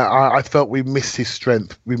 and I felt we missed his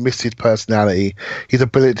strength, we missed his personality, his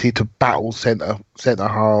ability to battle centre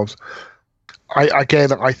halves.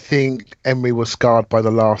 I think Emery was scarred by the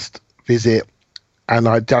last visit, and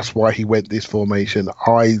that's why he went this formation.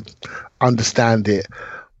 I understand it,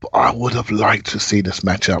 but I would have liked to see this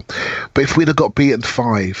matchup. But if we'd have got beaten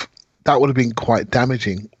 5, that would have been quite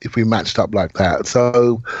damaging if we matched up like that.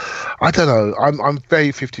 So I don't know. I'm very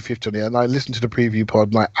 50-50 on it, and I listened to the preview pod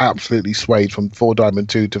and I absolutely swayed from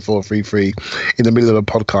 4-Diamond-2 to 4-3-3 in the middle of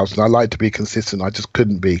the podcast, and I like to be consistent. I just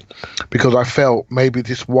couldn't be, because I felt maybe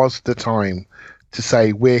this was the time to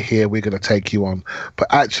say, we're here, we're going to take you on. But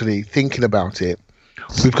actually, thinking about it,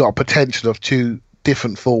 we've got a potential of 2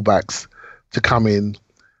 different fullbacks to come in,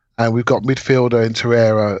 and we've got midfielder in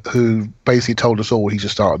Torreira, who basically told us all he should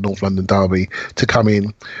start at North London Derby, to come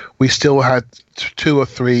in. We still had 2 or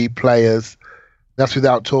 3 players, that's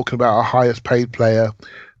without talking about our highest paid player,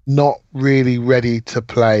 not really ready to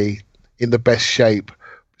play in the best shape.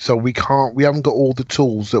 So we haven't got all the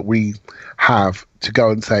tools that we have to go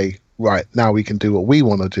and say, right, now we can do what we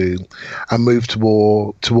want to do and move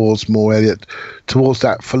towards more Elliot, towards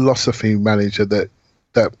that philosophy manager that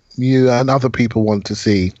you and other people want to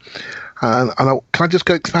see. And can I just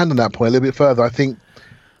go expand on that point a little bit further?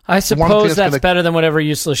 I suppose that's better than whatever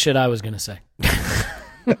useless shit I was going to say.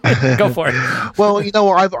 Go for it. Well, you know,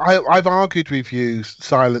 I've argued with you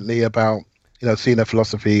silently about, you know, seeing a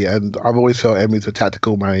philosophy, and I've always felt Emery's a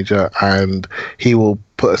tactical manager, and he will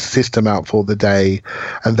put a system out for the day,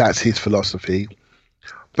 and that's his philosophy.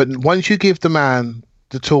 But once you give the man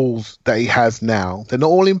the tools that he has now, they're not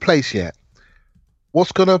all in place yet.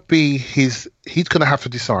 What's going to be he's going to have to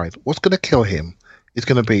decide. What's going to kill him is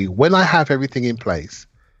going to be, when I have everything in place,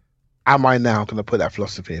 am I now going to put that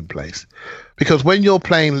philosophy in place? Because when you're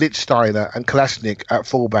playing Lichtsteiner and Kalashnik at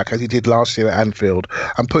fullback, as he did last year at Anfield,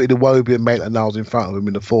 and putting Iwobi and Maitland-Niles in front of him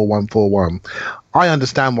in the 4-1-4-1, I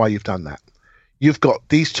understand why you've done that. You've got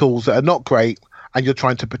these tools that are not great, and you're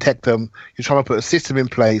trying to protect them. You're trying to put a system in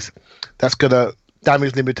place that's going to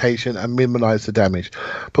damage limitation and minimise the damage.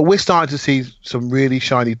 But we're starting to see some really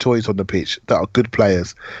shiny toys on the pitch that are good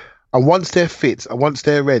players. And once they're fit and once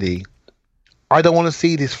they're ready, I don't want to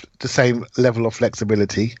see the same level of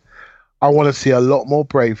flexibility. I want to see a lot more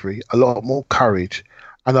bravery, a lot more courage,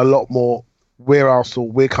 and a lot more, we're Arsenal,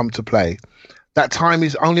 we're come to play. That time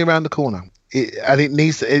is only around the corner.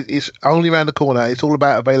 It's only around the corner. It's all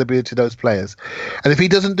about availability to those players. And if he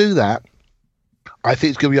doesn't do that, I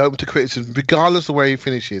think it's going to be open to criticism, regardless of where he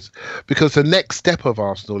finishes, because the next step of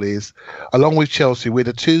Arsenal is, along with Chelsea, we're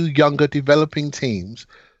the two younger developing teams.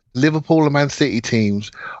 Liverpool and Man City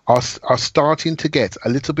teams are starting to get a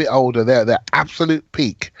little bit older. They're at their absolute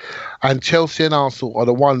peak. And Chelsea and Arsenal are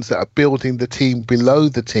the ones that are building the team below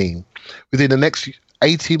the team. Within the next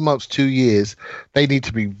 18 months, 2 years, they need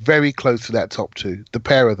to be very close to that top two, the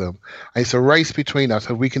pair of them. And it's a race between us,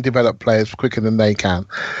 and we can develop players quicker than they can.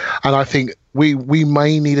 And I think we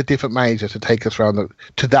may need a different manager to take us around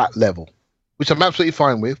to that level, which I'm absolutely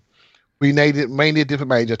fine with. We may need a different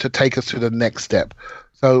manager to take us to the next step.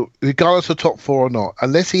 So regardless of top four or not,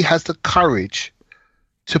 unless he has the courage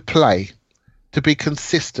to play, to be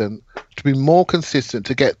consistent, to be more consistent,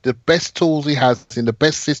 to get the best tools he has in the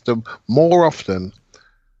best system more often,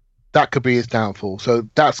 that could be his downfall. So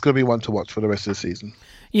that's going to be one to watch for the rest of the season.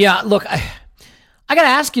 Yeah, look, I got to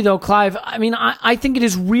ask you though, Clive. I mean, I think it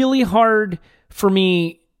is really hard for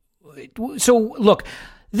me. So look,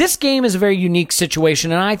 this game is a very unique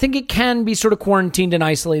situation, and I think it can be sort of quarantined and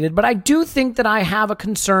isolated, but I do think that I have a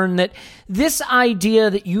concern that this idea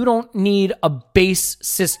that you don't need a base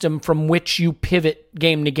system from which you pivot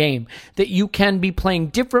game to game, that you can be playing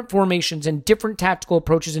different formations and different tactical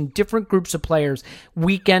approaches and different groups of players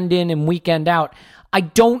weekend in and weekend out, I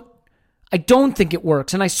don't think it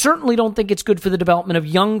works, and I certainly don't think it's good for the development of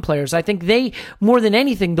young players. I think they, more than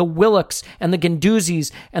anything, the Willocks and the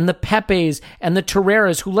Guendouzi's and the Pepes and the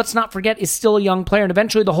Torreiras, who, let's not forget, is still a young player, and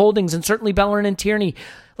eventually the Holdings and certainly Bellerin and Tierney.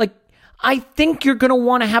 Like, I think you're going to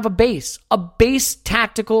want to have a base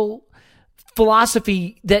tactical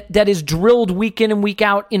philosophy that is drilled week in and week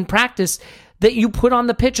out in practice that you put on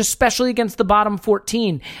the pitch, especially against the bottom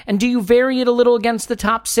 14? And do you vary it a little against the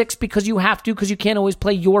top 6 because you have to, because you can't always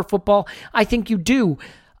play your football? I think you do.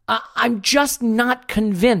 I'm just not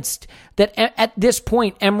convinced that at this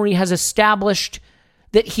point, Emery has established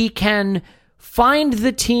that he can find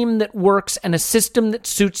the team that works and a system that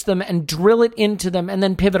suits them and drill it into them and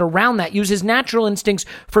then pivot around that. Use his natural instincts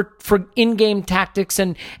for in-game tactics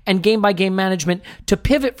and game-by-game management to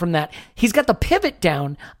pivot from that. He's got the pivot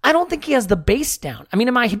down. I don't think he has the base down. I mean,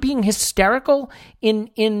 am I being hysterical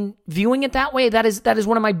in viewing it that way? That is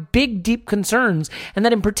one of my big, deep concerns. And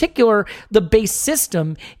that in particular, the base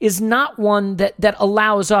system is not one that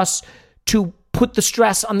allows us to put the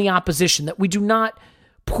stress on the opposition, that we do not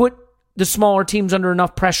put the smaller teams under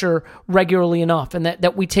enough pressure regularly enough, and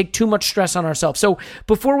that we take too much stress on ourselves. So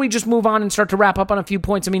before we just move on and start to wrap up on a few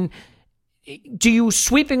points, I mean, do you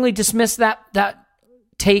sweepingly dismiss that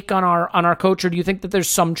take on our coach, or do you think that there's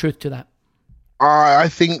some truth to that? I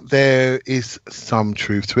think there is some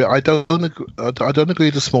truth to it. I don't agree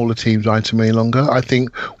the smaller teams aren't to me any longer. I think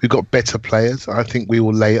we've got better players. I think we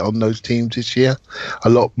will lay it on those teams this year a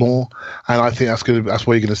lot more, and I think that's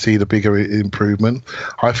where you're going to see the bigger improvement.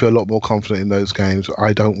 I feel a lot more confident in those games.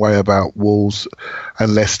 I don't worry about Wolves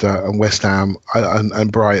and Leicester and West Ham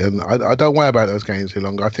and Brighton. I don't worry about those games any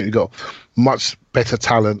longer. I think we've got much better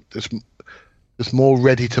talent. There's more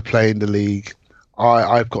ready to play in the league.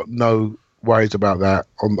 I've got no worries about that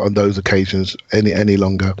on those occasions any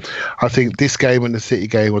longer. I think this game and the City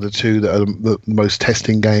game are the two that are the most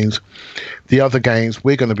testing games. The other games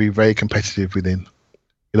we're going to be very competitive within.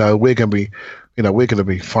 We're going to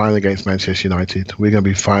be fine against Manchester United. We're going to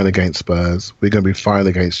be fine against Spurs. We're going to be fine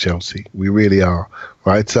against Chelsea. We really are,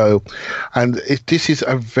 right? So, and this is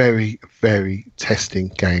a very, very testing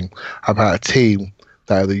game about a team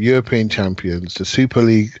that are the European champions, the Super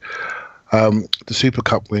League, the Super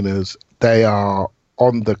Cup winners. They are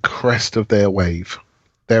on the crest of their wave.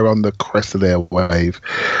 They're on the crest of their wave.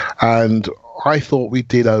 And I thought we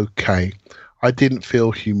did okay. I didn't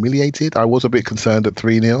feel humiliated. I was a bit concerned at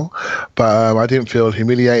 3-0, but I didn't feel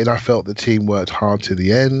humiliated. I felt the team worked hard to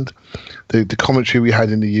the end. The commentary we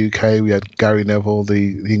had in the UK, we had Gary Neville,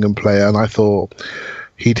 the England player, and I thought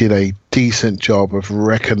he did a decent job of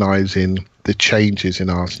recognising the changes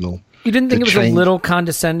in Arsenal. You didn't think it was a little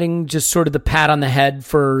condescending, just sort of the pat on the head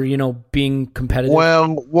for, being competitive? Well,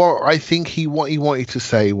 what I think what he wanted to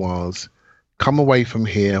say was, come away from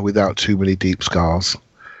here without too many deep scars.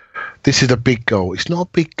 This is a big goal. It's not a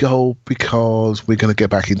big goal because we're going to get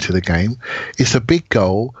back into the game. It's a big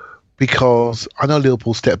goal because I know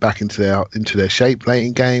Liverpool stepped back into their shape late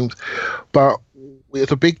in games, but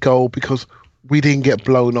it's a big goal because we didn't get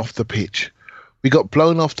blown off the pitch. We got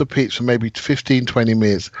blown off the pitch for maybe 15, 20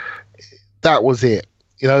 minutes. That was it.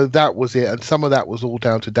 That was it. And some of that was all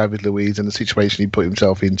down to David Luiz and the situation he put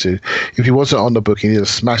himself into. If he wasn't on the book, he'd have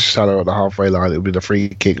smashed Salah at the halfway line. It would have been a free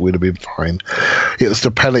kick. It would have been fine.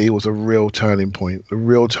 The penalty was a real turning point.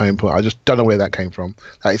 I just don't know where that came from.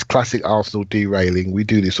 That is classic Arsenal derailing. We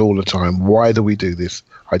do this all the time. Why do we do this?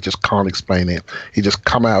 I just can't explain it. He just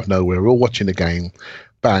come out of nowhere. We're all watching the game.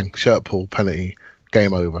 Bang, shirt pull, penalty,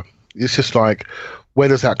 game over. It's just like, where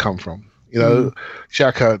does that come from?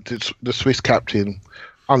 Xhaka, the Swiss captain,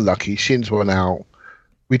 unlucky. Shins one out.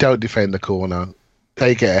 We don't defend the corner.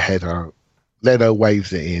 They get a header. Leno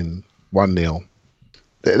waves it in. 1-0.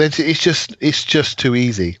 It's just too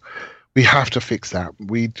easy. We have to fix that.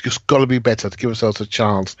 We just got to be better to give ourselves a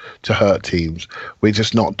chance to hurt teams. We're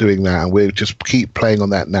just not doing that, and we just keep playing on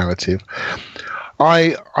that narrative.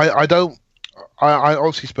 I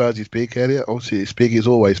obviously Spurs is big, Elliot. Obviously it's big. It's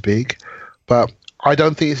always big, but I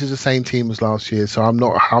don't think this is the same team as last year. So I'm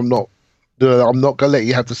not going to let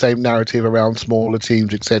you have the same narrative around smaller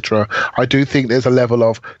teams, etc. I do think there's a level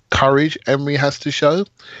of courage Emery has to show,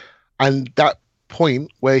 and that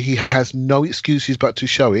point where he has no excuses but to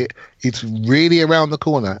show it, it's really around the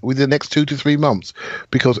corner within the next 2 to 3 months,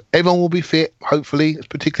 because everyone will be fit, hopefully,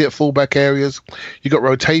 particularly at fullback areas. You got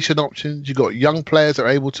rotation options, you got young players that are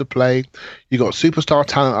able to play, you got superstar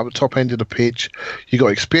talent at the top end of the pitch, you got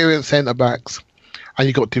experienced centre backs, and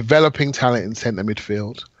you got developing talent in centre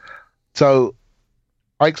midfield. So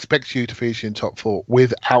I expect you to finish in top 4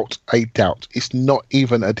 without a doubt. It's not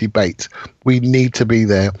even a debate. We need to be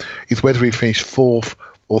there. It's whether we finish 4th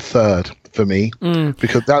or 3rd for me,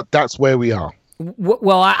 because that's where we are.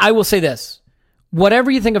 Well, I will say this.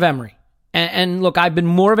 Whatever you think of Emery, and look, I've been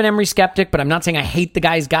more of an Emery skeptic, but I'm not saying I hate the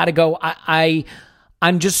guy. He's got to go.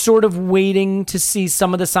 I'm just sort of waiting to see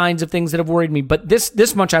some of the signs of things that have worried me. But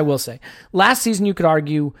this much I will say. Last season, you could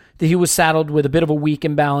argue that he was saddled with a bit of a weak,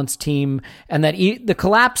 imbalanced team, and that the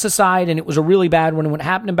collapse aside, and it was a really bad one, and what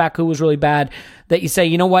happened in Baku was really bad, that you say,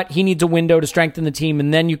 you know what, he needs a window to strengthen the team,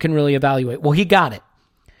 and then you can really evaluate. Well, he got it.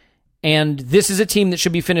 And this is a team that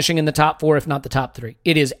should be finishing in the top 4, if not the top 3.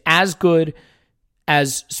 It is as good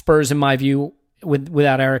as Spurs, in my view,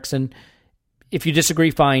 without Eriksen. If you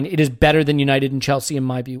disagree, fine. It is better than United and Chelsea, in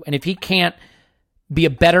my view. And if he can't be a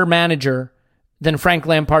better manager than Frank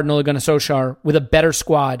Lampard and Ole Gunnar Solskjaer with a better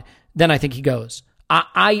squad, then I think he goes.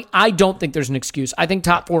 I don't think there's an excuse. I think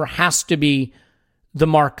top 4 has to be the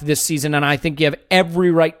mark this season, and I think you have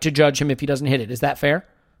every right to judge him if he doesn't hit it. Is that fair?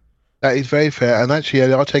 That is very fair. And actually,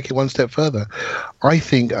 I'll take it one step further. I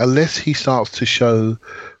think unless he starts to show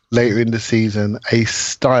later in the season a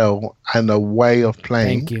style and a way of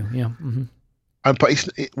playing. Thank you. Yeah. Mm-hmm. But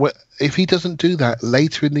if he doesn't do that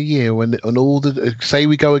later in the year, when on all the, say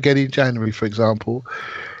we go again in January, for example,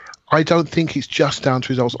 I don't think it's just down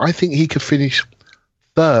to results. I think he could finish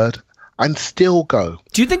 3rd and still go.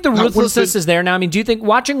 Do you think the ruthlessness is there now? I mean, do you think,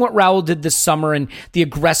 watching what Raul did this summer and the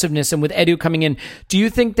aggressiveness, and with Edu coming in, do you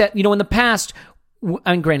think that, in the past,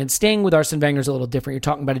 I mean, granted, staying with Arsene Wenger is a little different. You're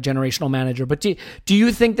talking about a generational manager, but do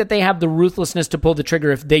you think that they have the ruthlessness to pull the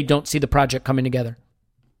trigger if they don't see the project coming together?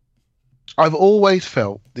 I've always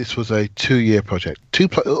felt this was a 2-year project.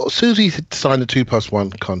 As soon as he signed a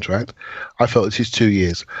 2+1 contract, I felt this is 2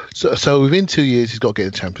 years. So within 2 years, he's got to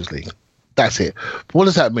get the Champions League. That's it. But what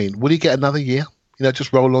does that mean? Will he get another year?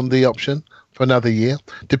 Just roll on the option for another year,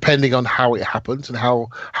 depending on how it happens and how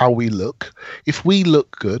we look. If we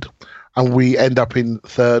look good and we end up in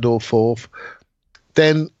 3rd or 4th,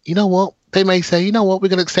 then you know what? They may say, we're going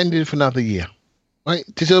to extend it for another year. Right?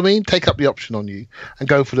 Do you see what I mean? Take up the option on you and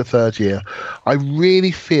go for the 3rd year. I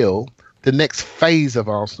really feel the next phase of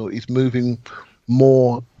Arsenal is moving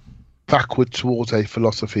more backward towards a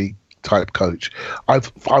philosophy type coach. I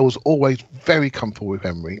was always very comfortable with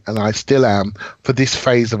Emery, and I still am for this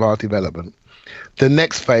phase of our development. The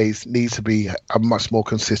next phase needs to be a much more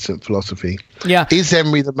consistent philosophy. Yeah. Is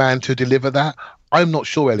Emery the man to deliver that? I'm not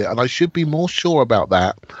sure, Elliot, and I should be more sure about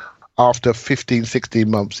that after 15, 16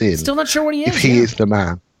 months in. Still not sure what he is. If he is the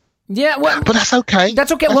man. Yeah, well, but that's okay.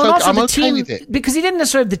 That's okay. Well, also the team, because he didn't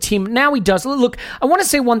necessarily have the team. Now he does. Look, I want to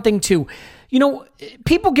say one thing too.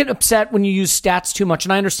 People get upset when you use stats too much,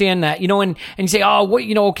 and I understand that. And you say,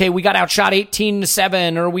 okay, we got outshot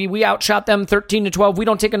 18-7, or we outshot them 13-12. We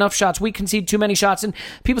don't take enough shots. We concede too many shots, and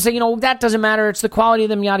people say, that doesn't matter. It's the quality of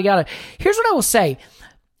them, yada yada. Here's what I will say.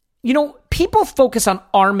 People focus on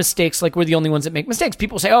our mistakes like we're the only ones that make mistakes.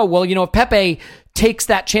 People say, if Pepe takes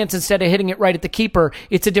that chance instead of hitting it right at the keeper,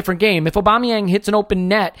 it's a different game. If Aubameyang hits an open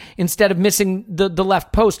net instead of missing the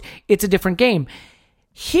left post, it's a different game.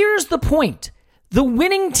 Here's the point. The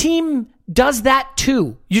winning team does that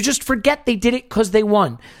too. You just forget they did it because they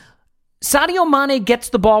won. Sadio Mane gets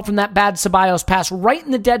the ball from that bad Ceballos pass right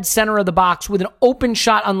in the dead center of the box with an open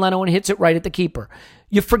shot on Leno and hits it right at the keeper.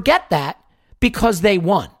 You forget that because they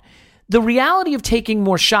won. The reality of taking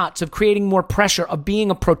more shots, of creating more pressure, of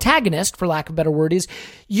being a protagonist, for lack of a better word, is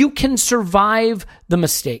you can survive the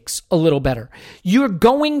mistakes a little better. You're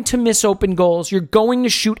going to miss open goals. You're going to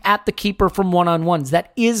shoot at the keeper from one-on-ones.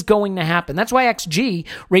 That is going to happen. That's why XG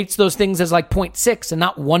rates those things as like 0.6 and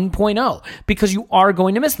not 1.0, because you are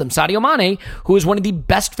going to miss them. Sadio Mane, who is one of the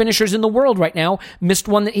best finishers in the world right now, missed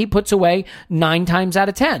one that he puts away 9 times out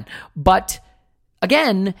of 10. But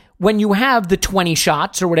again, when you have the 20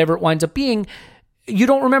 shots or whatever it winds up being, you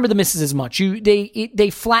don't remember the misses as much. They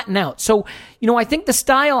flatten out. So, I think the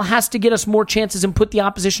style has to get us more chances and put the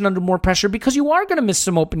opposition under more pressure, because you are going to miss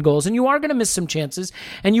some open goals and you are going to miss some chances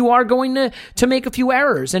and you are going to make a few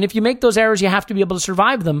errors. And if you make those errors, you have to be able to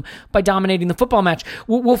survive them by dominating the football match.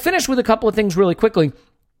 We'll finish with a couple of things really quickly.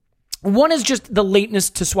 One is just the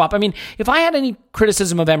lateness to swap. I mean, if I had any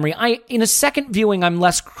criticism of Emery, in a second viewing, I'm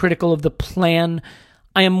less critical of the plan.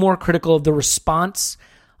 I am more critical of the response.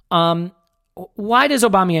 Why does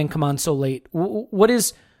Aubameyang come on so late? What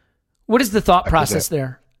is the thought process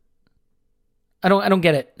there? I don't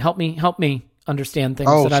get it. Help me understand things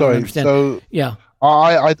that I don't understand. So, yeah.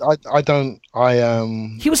 I don't.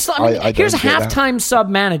 He was. Here's a halftime sub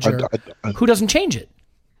manager who doesn't change it.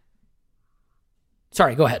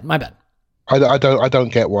 Sorry, go ahead. My bad. I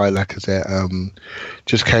don't get why Lacazette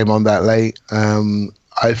just came on that late.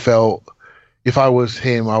 I felt if I was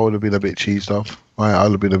him, I would have been a bit cheesed off. I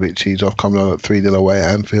would have been a bit cheesed off coming on at 3-0 away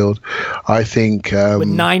at Anfield. I think with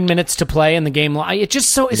 9 minutes to play in the game, it's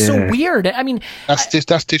just so weird. I mean, that's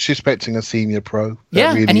disrespecting a senior pro.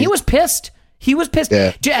 Yeah, really, and he was pissed. He was pissed.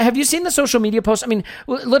 Yeah. Have you seen the social media posts? I mean,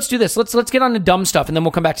 let's do this. Let's get on to dumb stuff, and then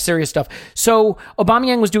we'll come back to serious stuff. So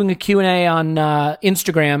Aubameyang was doing a Q&A on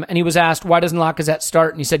Instagram, and he was asked, why doesn't Lacazette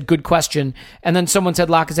start? And he said, good question. And then someone said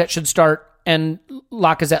Lacazette should start, and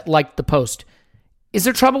Lacazette liked the post. Is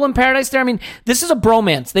there trouble in paradise there? I mean, this is a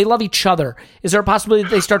bromance. They love each other. Is there a possibility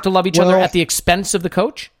that they start to love each other at the expense of the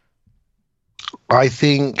coach? I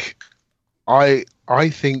think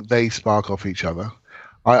they spark off each other.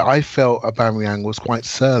 I felt Aubameyang was quite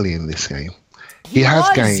surly in this game. He has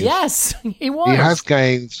games. Yes, he was. He has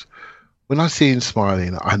games. When I see him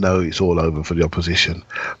smiling, I know it's all over for the opposition.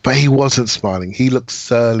 But he wasn't smiling. He looked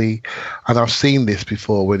surly. And I've seen this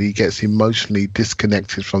before when he gets emotionally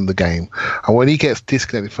disconnected from the game. And when he gets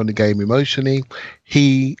disconnected from the game emotionally,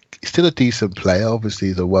 he's still a decent player. Obviously,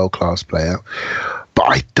 he's a world-class player. But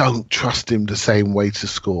I don't trust him the same way to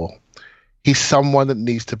score. He's someone that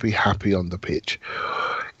needs to be happy on the pitch.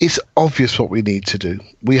 It's obvious what we need to do.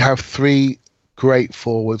 We have 3 great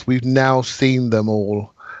forwards. We've now seen them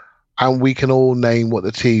all. And we can all name what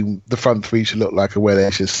the front 3 should look like and where they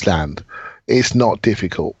should stand. It's not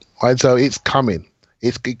difficult. Right? So it's coming.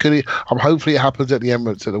 Hopefully it happens at the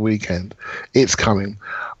Emirates at the weekend. It's coming.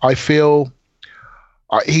 I feel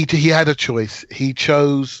he had a choice. He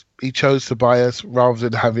chose Ceballos rather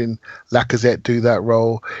than having Lacazette do that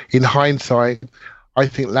role. In hindsight, I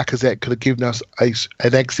think Lacazette could have given us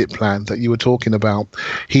an exit plan that you were talking about.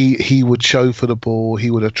 He would show for the ball. He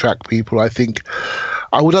would attract people. I think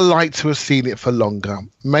I would have liked to have seen it for longer.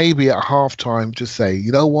 Maybe at halftime, just say,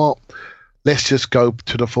 you know what? Let's just go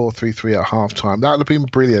to the 4-3-3 at halftime. That would have been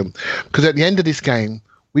brilliant. Because at the end of this game,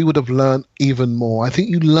 we would have learned even more. I think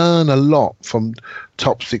you learn a lot from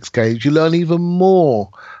top 6 games. You learn even more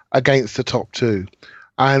against the top 2.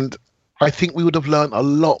 And I think we would have learned a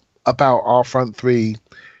lot about our front 3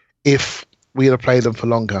 if we had played them for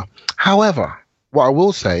longer. However, what I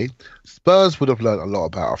will say, Spurs would have learned a lot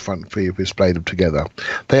about our front 3 if we played them together.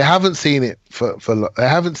 They haven't seen it they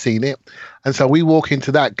haven't seen it, and so we walk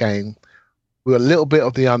into that game with a little bit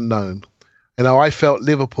of the unknown. I felt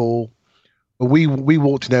Liverpool. We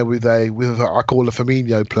walked in there with I call a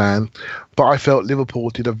Firmino plan, but I felt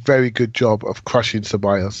Liverpool did a very good job of crushing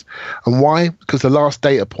Ceballos. And why? Because the last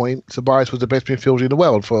data point, Ceballos was the best midfielder in the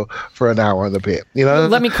world for an hour and a bit.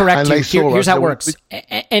 Let me correct you. Here's how it works.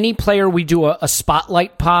 Any player we do a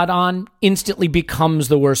spotlight pod on instantly becomes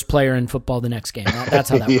the worst player in football the next game. That's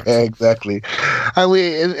how that works. Yeah, exactly.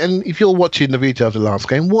 And if you're watching the video of the last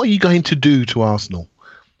game, what are you going to do to Arsenal?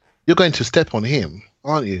 You're going to step on him,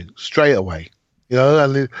 aren't you? Straight away.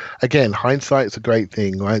 And again, hindsight's a great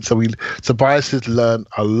thing, right? So Ceballos has learned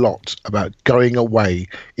a lot about going away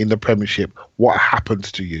in the Premiership. What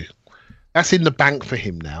happens to you? That's in the bank for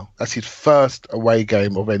him now. That's his first away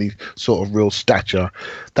game of any sort of real stature.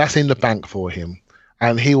 That's in the bank for him.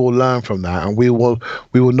 And he will learn from that, and we will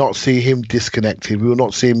not see him disconnected. We will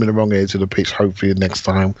not see him in the wrong edge of the pitch, hopefully, the next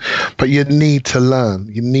time. But you need to learn.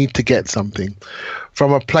 You need to get something.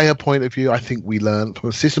 From a player point of view, I think we learn. From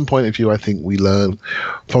a system point of view, I think we learn.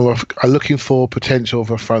 From a looking for potential of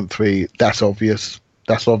a front three, that's obvious.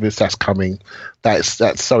 That's obvious. That's coming.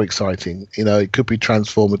 That's so exciting. It could be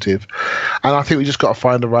transformative. And I think we just got to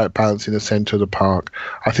find the right balance in the centre of the park.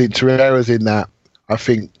 I think Torreira's in that. I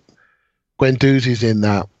think Guendouzi's in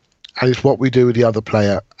that, and it's what we do with the other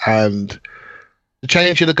player. And the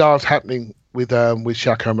change in the guard's happening with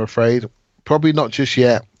Xhaka, I'm afraid. Probably not just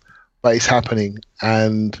yet, but it's happening.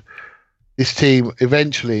 And this team,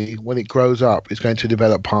 eventually, when it grows up, is going to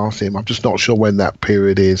develop past him. I'm just not sure when that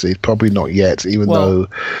period is. It's probably not yet, even though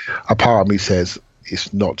a part of me says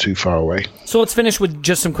it's not too far away. So let's finish with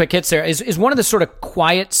just some quick hits there. Is one of the sort of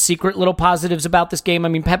quiet, secret little positives about this game? I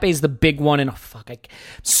mean, Pepe's the big one, and I'm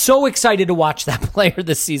so excited to watch that player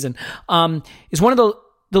this season. Is one of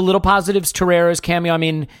the little positives Torreira's cameo? I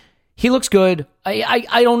mean, he looks good. I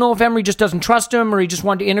don't know if Emery just doesn't trust him, or he just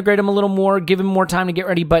wanted to integrate him a little more, give him more time to get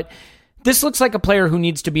ready, but this looks like a player who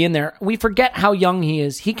needs to be in there. We forget how young he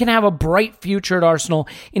is. He can have a bright future at Arsenal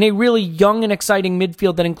in a really young and exciting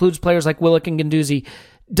midfield that includes players like Willock and Guendouzi.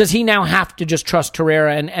 Does he now have to just trust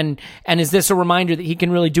Torreira? And is this a reminder that he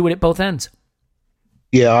can really do it at both ends?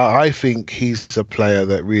 Yeah, I think he's a player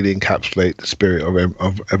that really encapsulates the spirit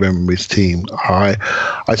of Emery's team. I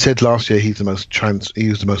said last year he was the most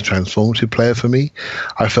transformative player for me.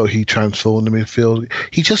 I felt he transformed the midfield.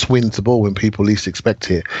 He just wins the ball when people least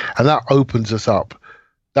expect it, and that opens us up.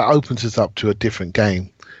 That opens us up to a different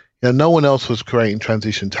game. No one else was creating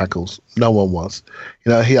transition tackles. No one was.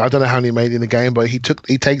 I don't know how many made in the game, but he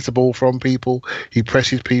takes the ball from people, he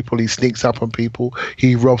presses people, he sneaks up on people,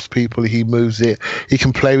 he robs people, he moves it. He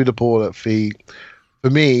can play with the ball at feet.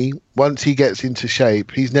 For me, once he gets into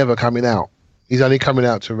shape, he's never coming out. He's only coming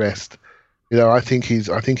out to rest. I think he's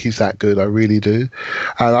that good. I really do.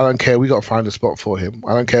 And I don't care. We got to find a spot for him.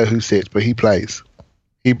 I don't care who sits, but he plays.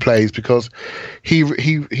 He plays because he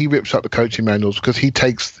rips up the coaching manuals, because he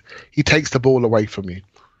takes the ball away from you,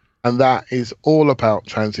 and that is all about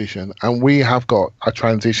transition. And we have got a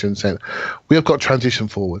transition set. We have got transition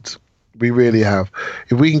forwards. We really have.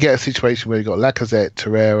 If we can get a situation where you've got Lacazette,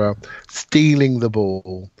 Torreira stealing the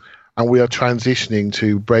ball, and we are transitioning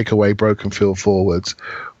to breakaway, broken field forwards,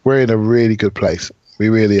 we're in a really good place. We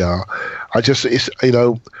really are. We're just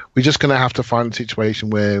going to have to find a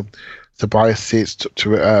situation where Tobias sits,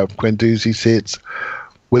 Guendouzi sits,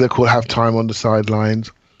 Willock will have time on the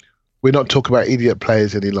sidelines. We're not talking about idiot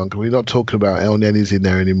players any longer. We're not talking about El Nenny's in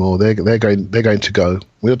there anymore. They're going to go.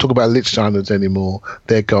 We're not talking about Lichtsteiners anymore.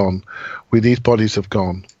 They're gone. These bodies have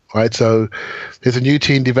gone. Right. So there's a new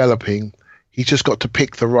team developing. He's just got to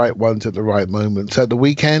pick the right ones at the right moment. So at the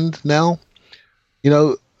weekend now,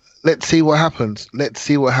 let's see what happens.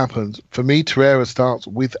 For me, Torreira starts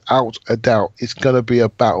without a doubt. It's going to be a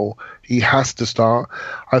battle. He has to start.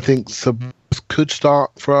 I think Sabas could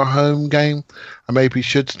start for a home game, and maybe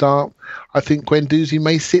should start. I think Guendouzi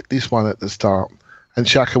may sit this one at the start, and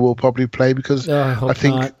Xhaka will probably play, because I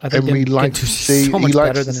think Emery likes to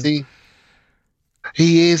see.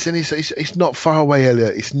 He is, and it's not far away,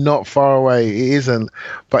 Elliot. It's not far away. It isn't,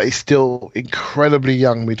 but it's still incredibly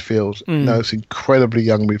young midfield. It's incredibly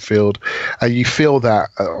young midfield, and you feel that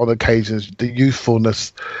on occasions, the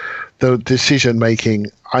youthfulness, the decision making.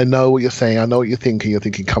 I know what you're saying. I know what you're thinking. You're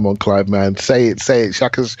thinking, come on, Clive, man, say it.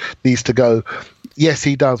 Xhaka needs to go. Yes,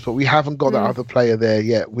 he does, but we haven't got that other player there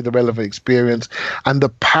yet with the relevant experience and the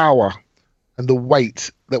power and the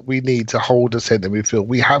weight that we need to hold the centre midfield.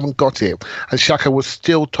 We haven't got it. And Xhaka was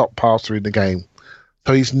still top passer in the game.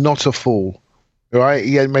 So he's not a fool. Right?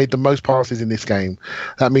 He had made the most passes in this game.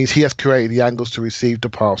 That means he has created the angles to receive the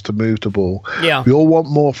pass, to move the ball. Yeah. We all want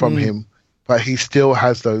more from him, but he still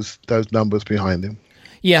has those numbers behind him.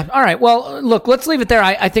 Yeah. All right. Well, look, let's leave it there.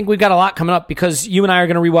 I think we've got a lot coming up, because you and I are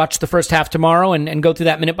going to rewatch the first half tomorrow and go through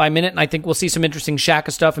that minute by minute. And I think we'll see some interesting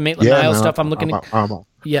Xhaka stuff and Maitland-Niles stuff. I'm looking at.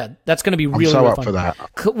 Yeah, that's going to be really so real up fun. For that.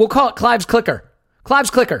 We'll call it Clive's Clicker.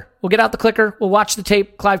 Clive's Clicker. We'll get out the clicker. We'll watch the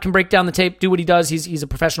tape. Clive can break down the tape, do what he does. He's a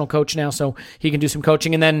professional coach now, so he can do some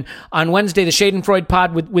coaching. And then on Wednesday, the Schadenfreude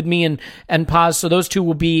pod with me and Paz. So those two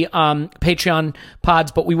will be Patreon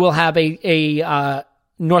pods, but we will have a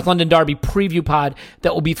North London Derby preview pod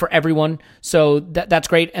that will be for everyone. So that's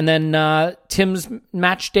great. And then Tim's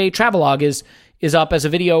match day travelogue is up as a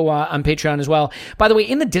video on Patreon as well. By the way,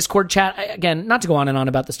 in the Discord chat, again, not to go on and on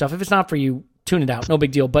about this stuff. If it's not for you, tune it out. No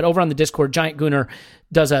big deal. But over on the Discord, Giant Gooner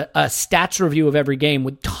does a stats review of every game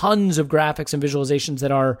with tons of graphics and visualizations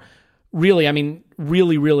that are really, I mean,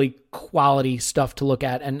 really, really quality stuff to look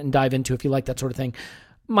at and dive into if you like that sort of thing.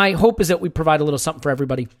 My hope is that we provide a little something for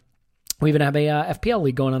everybody. We even have a FPL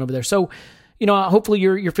league going on over there. So, hopefully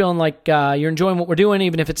you're feeling like you're enjoying what we're doing,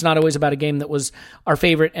 even if it's not always about a game that was our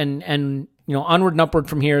favorite, and onward and upward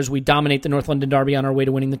from here as we dominate the North London Derby on our way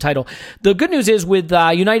to winning the title. The good news is with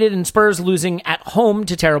United and Spurs losing at home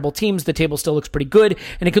to terrible teams, the table still looks pretty good,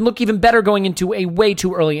 and it can look even better going into a way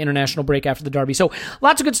too early international break after the Derby. So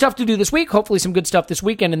lots of good stuff to do this week, hopefully some good stuff this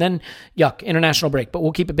weekend, and then, international break, but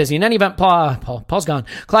we'll keep it busy. In any event, Paul's gone.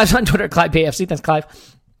 Clive's on Twitter at ClivePAFC. Thanks, Clive.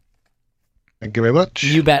 Thank you very much.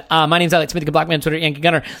 You bet. My name's Alex Smith, Blackman, Twitter, Yankee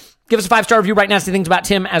Gunner. Give us a 5-star review, write nasty things about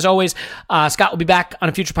Tim, as always. Scott will be back on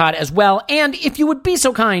a future pod as well. And if you would be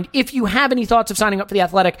so kind, if you have any thoughts of signing up for The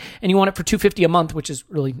Athletic and you want it for $2.50 a month, which is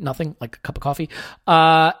really nothing, like a cup of coffee,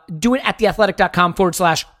 do it at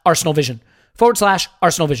theathletic.com/Arsenal Vision.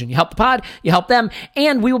 /Arsenal Vision. You help the pod, you help them,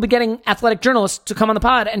 and we will be getting athletic journalists to come on the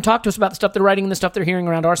pod and talk to us about the stuff they're writing and the stuff they're hearing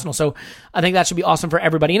around Arsenal. So I think that should be awesome for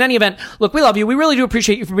everybody. In any event, look, we love you. We really do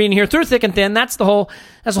appreciate you for being here through thick and thin. That's the whole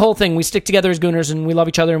thing. We stick together as Gooners, and we love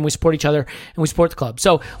each other, and we support each other, and we support the club.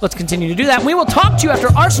 So let's continue to do that. And we will talk to you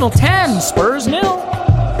after Arsenal 10, Spurs 0.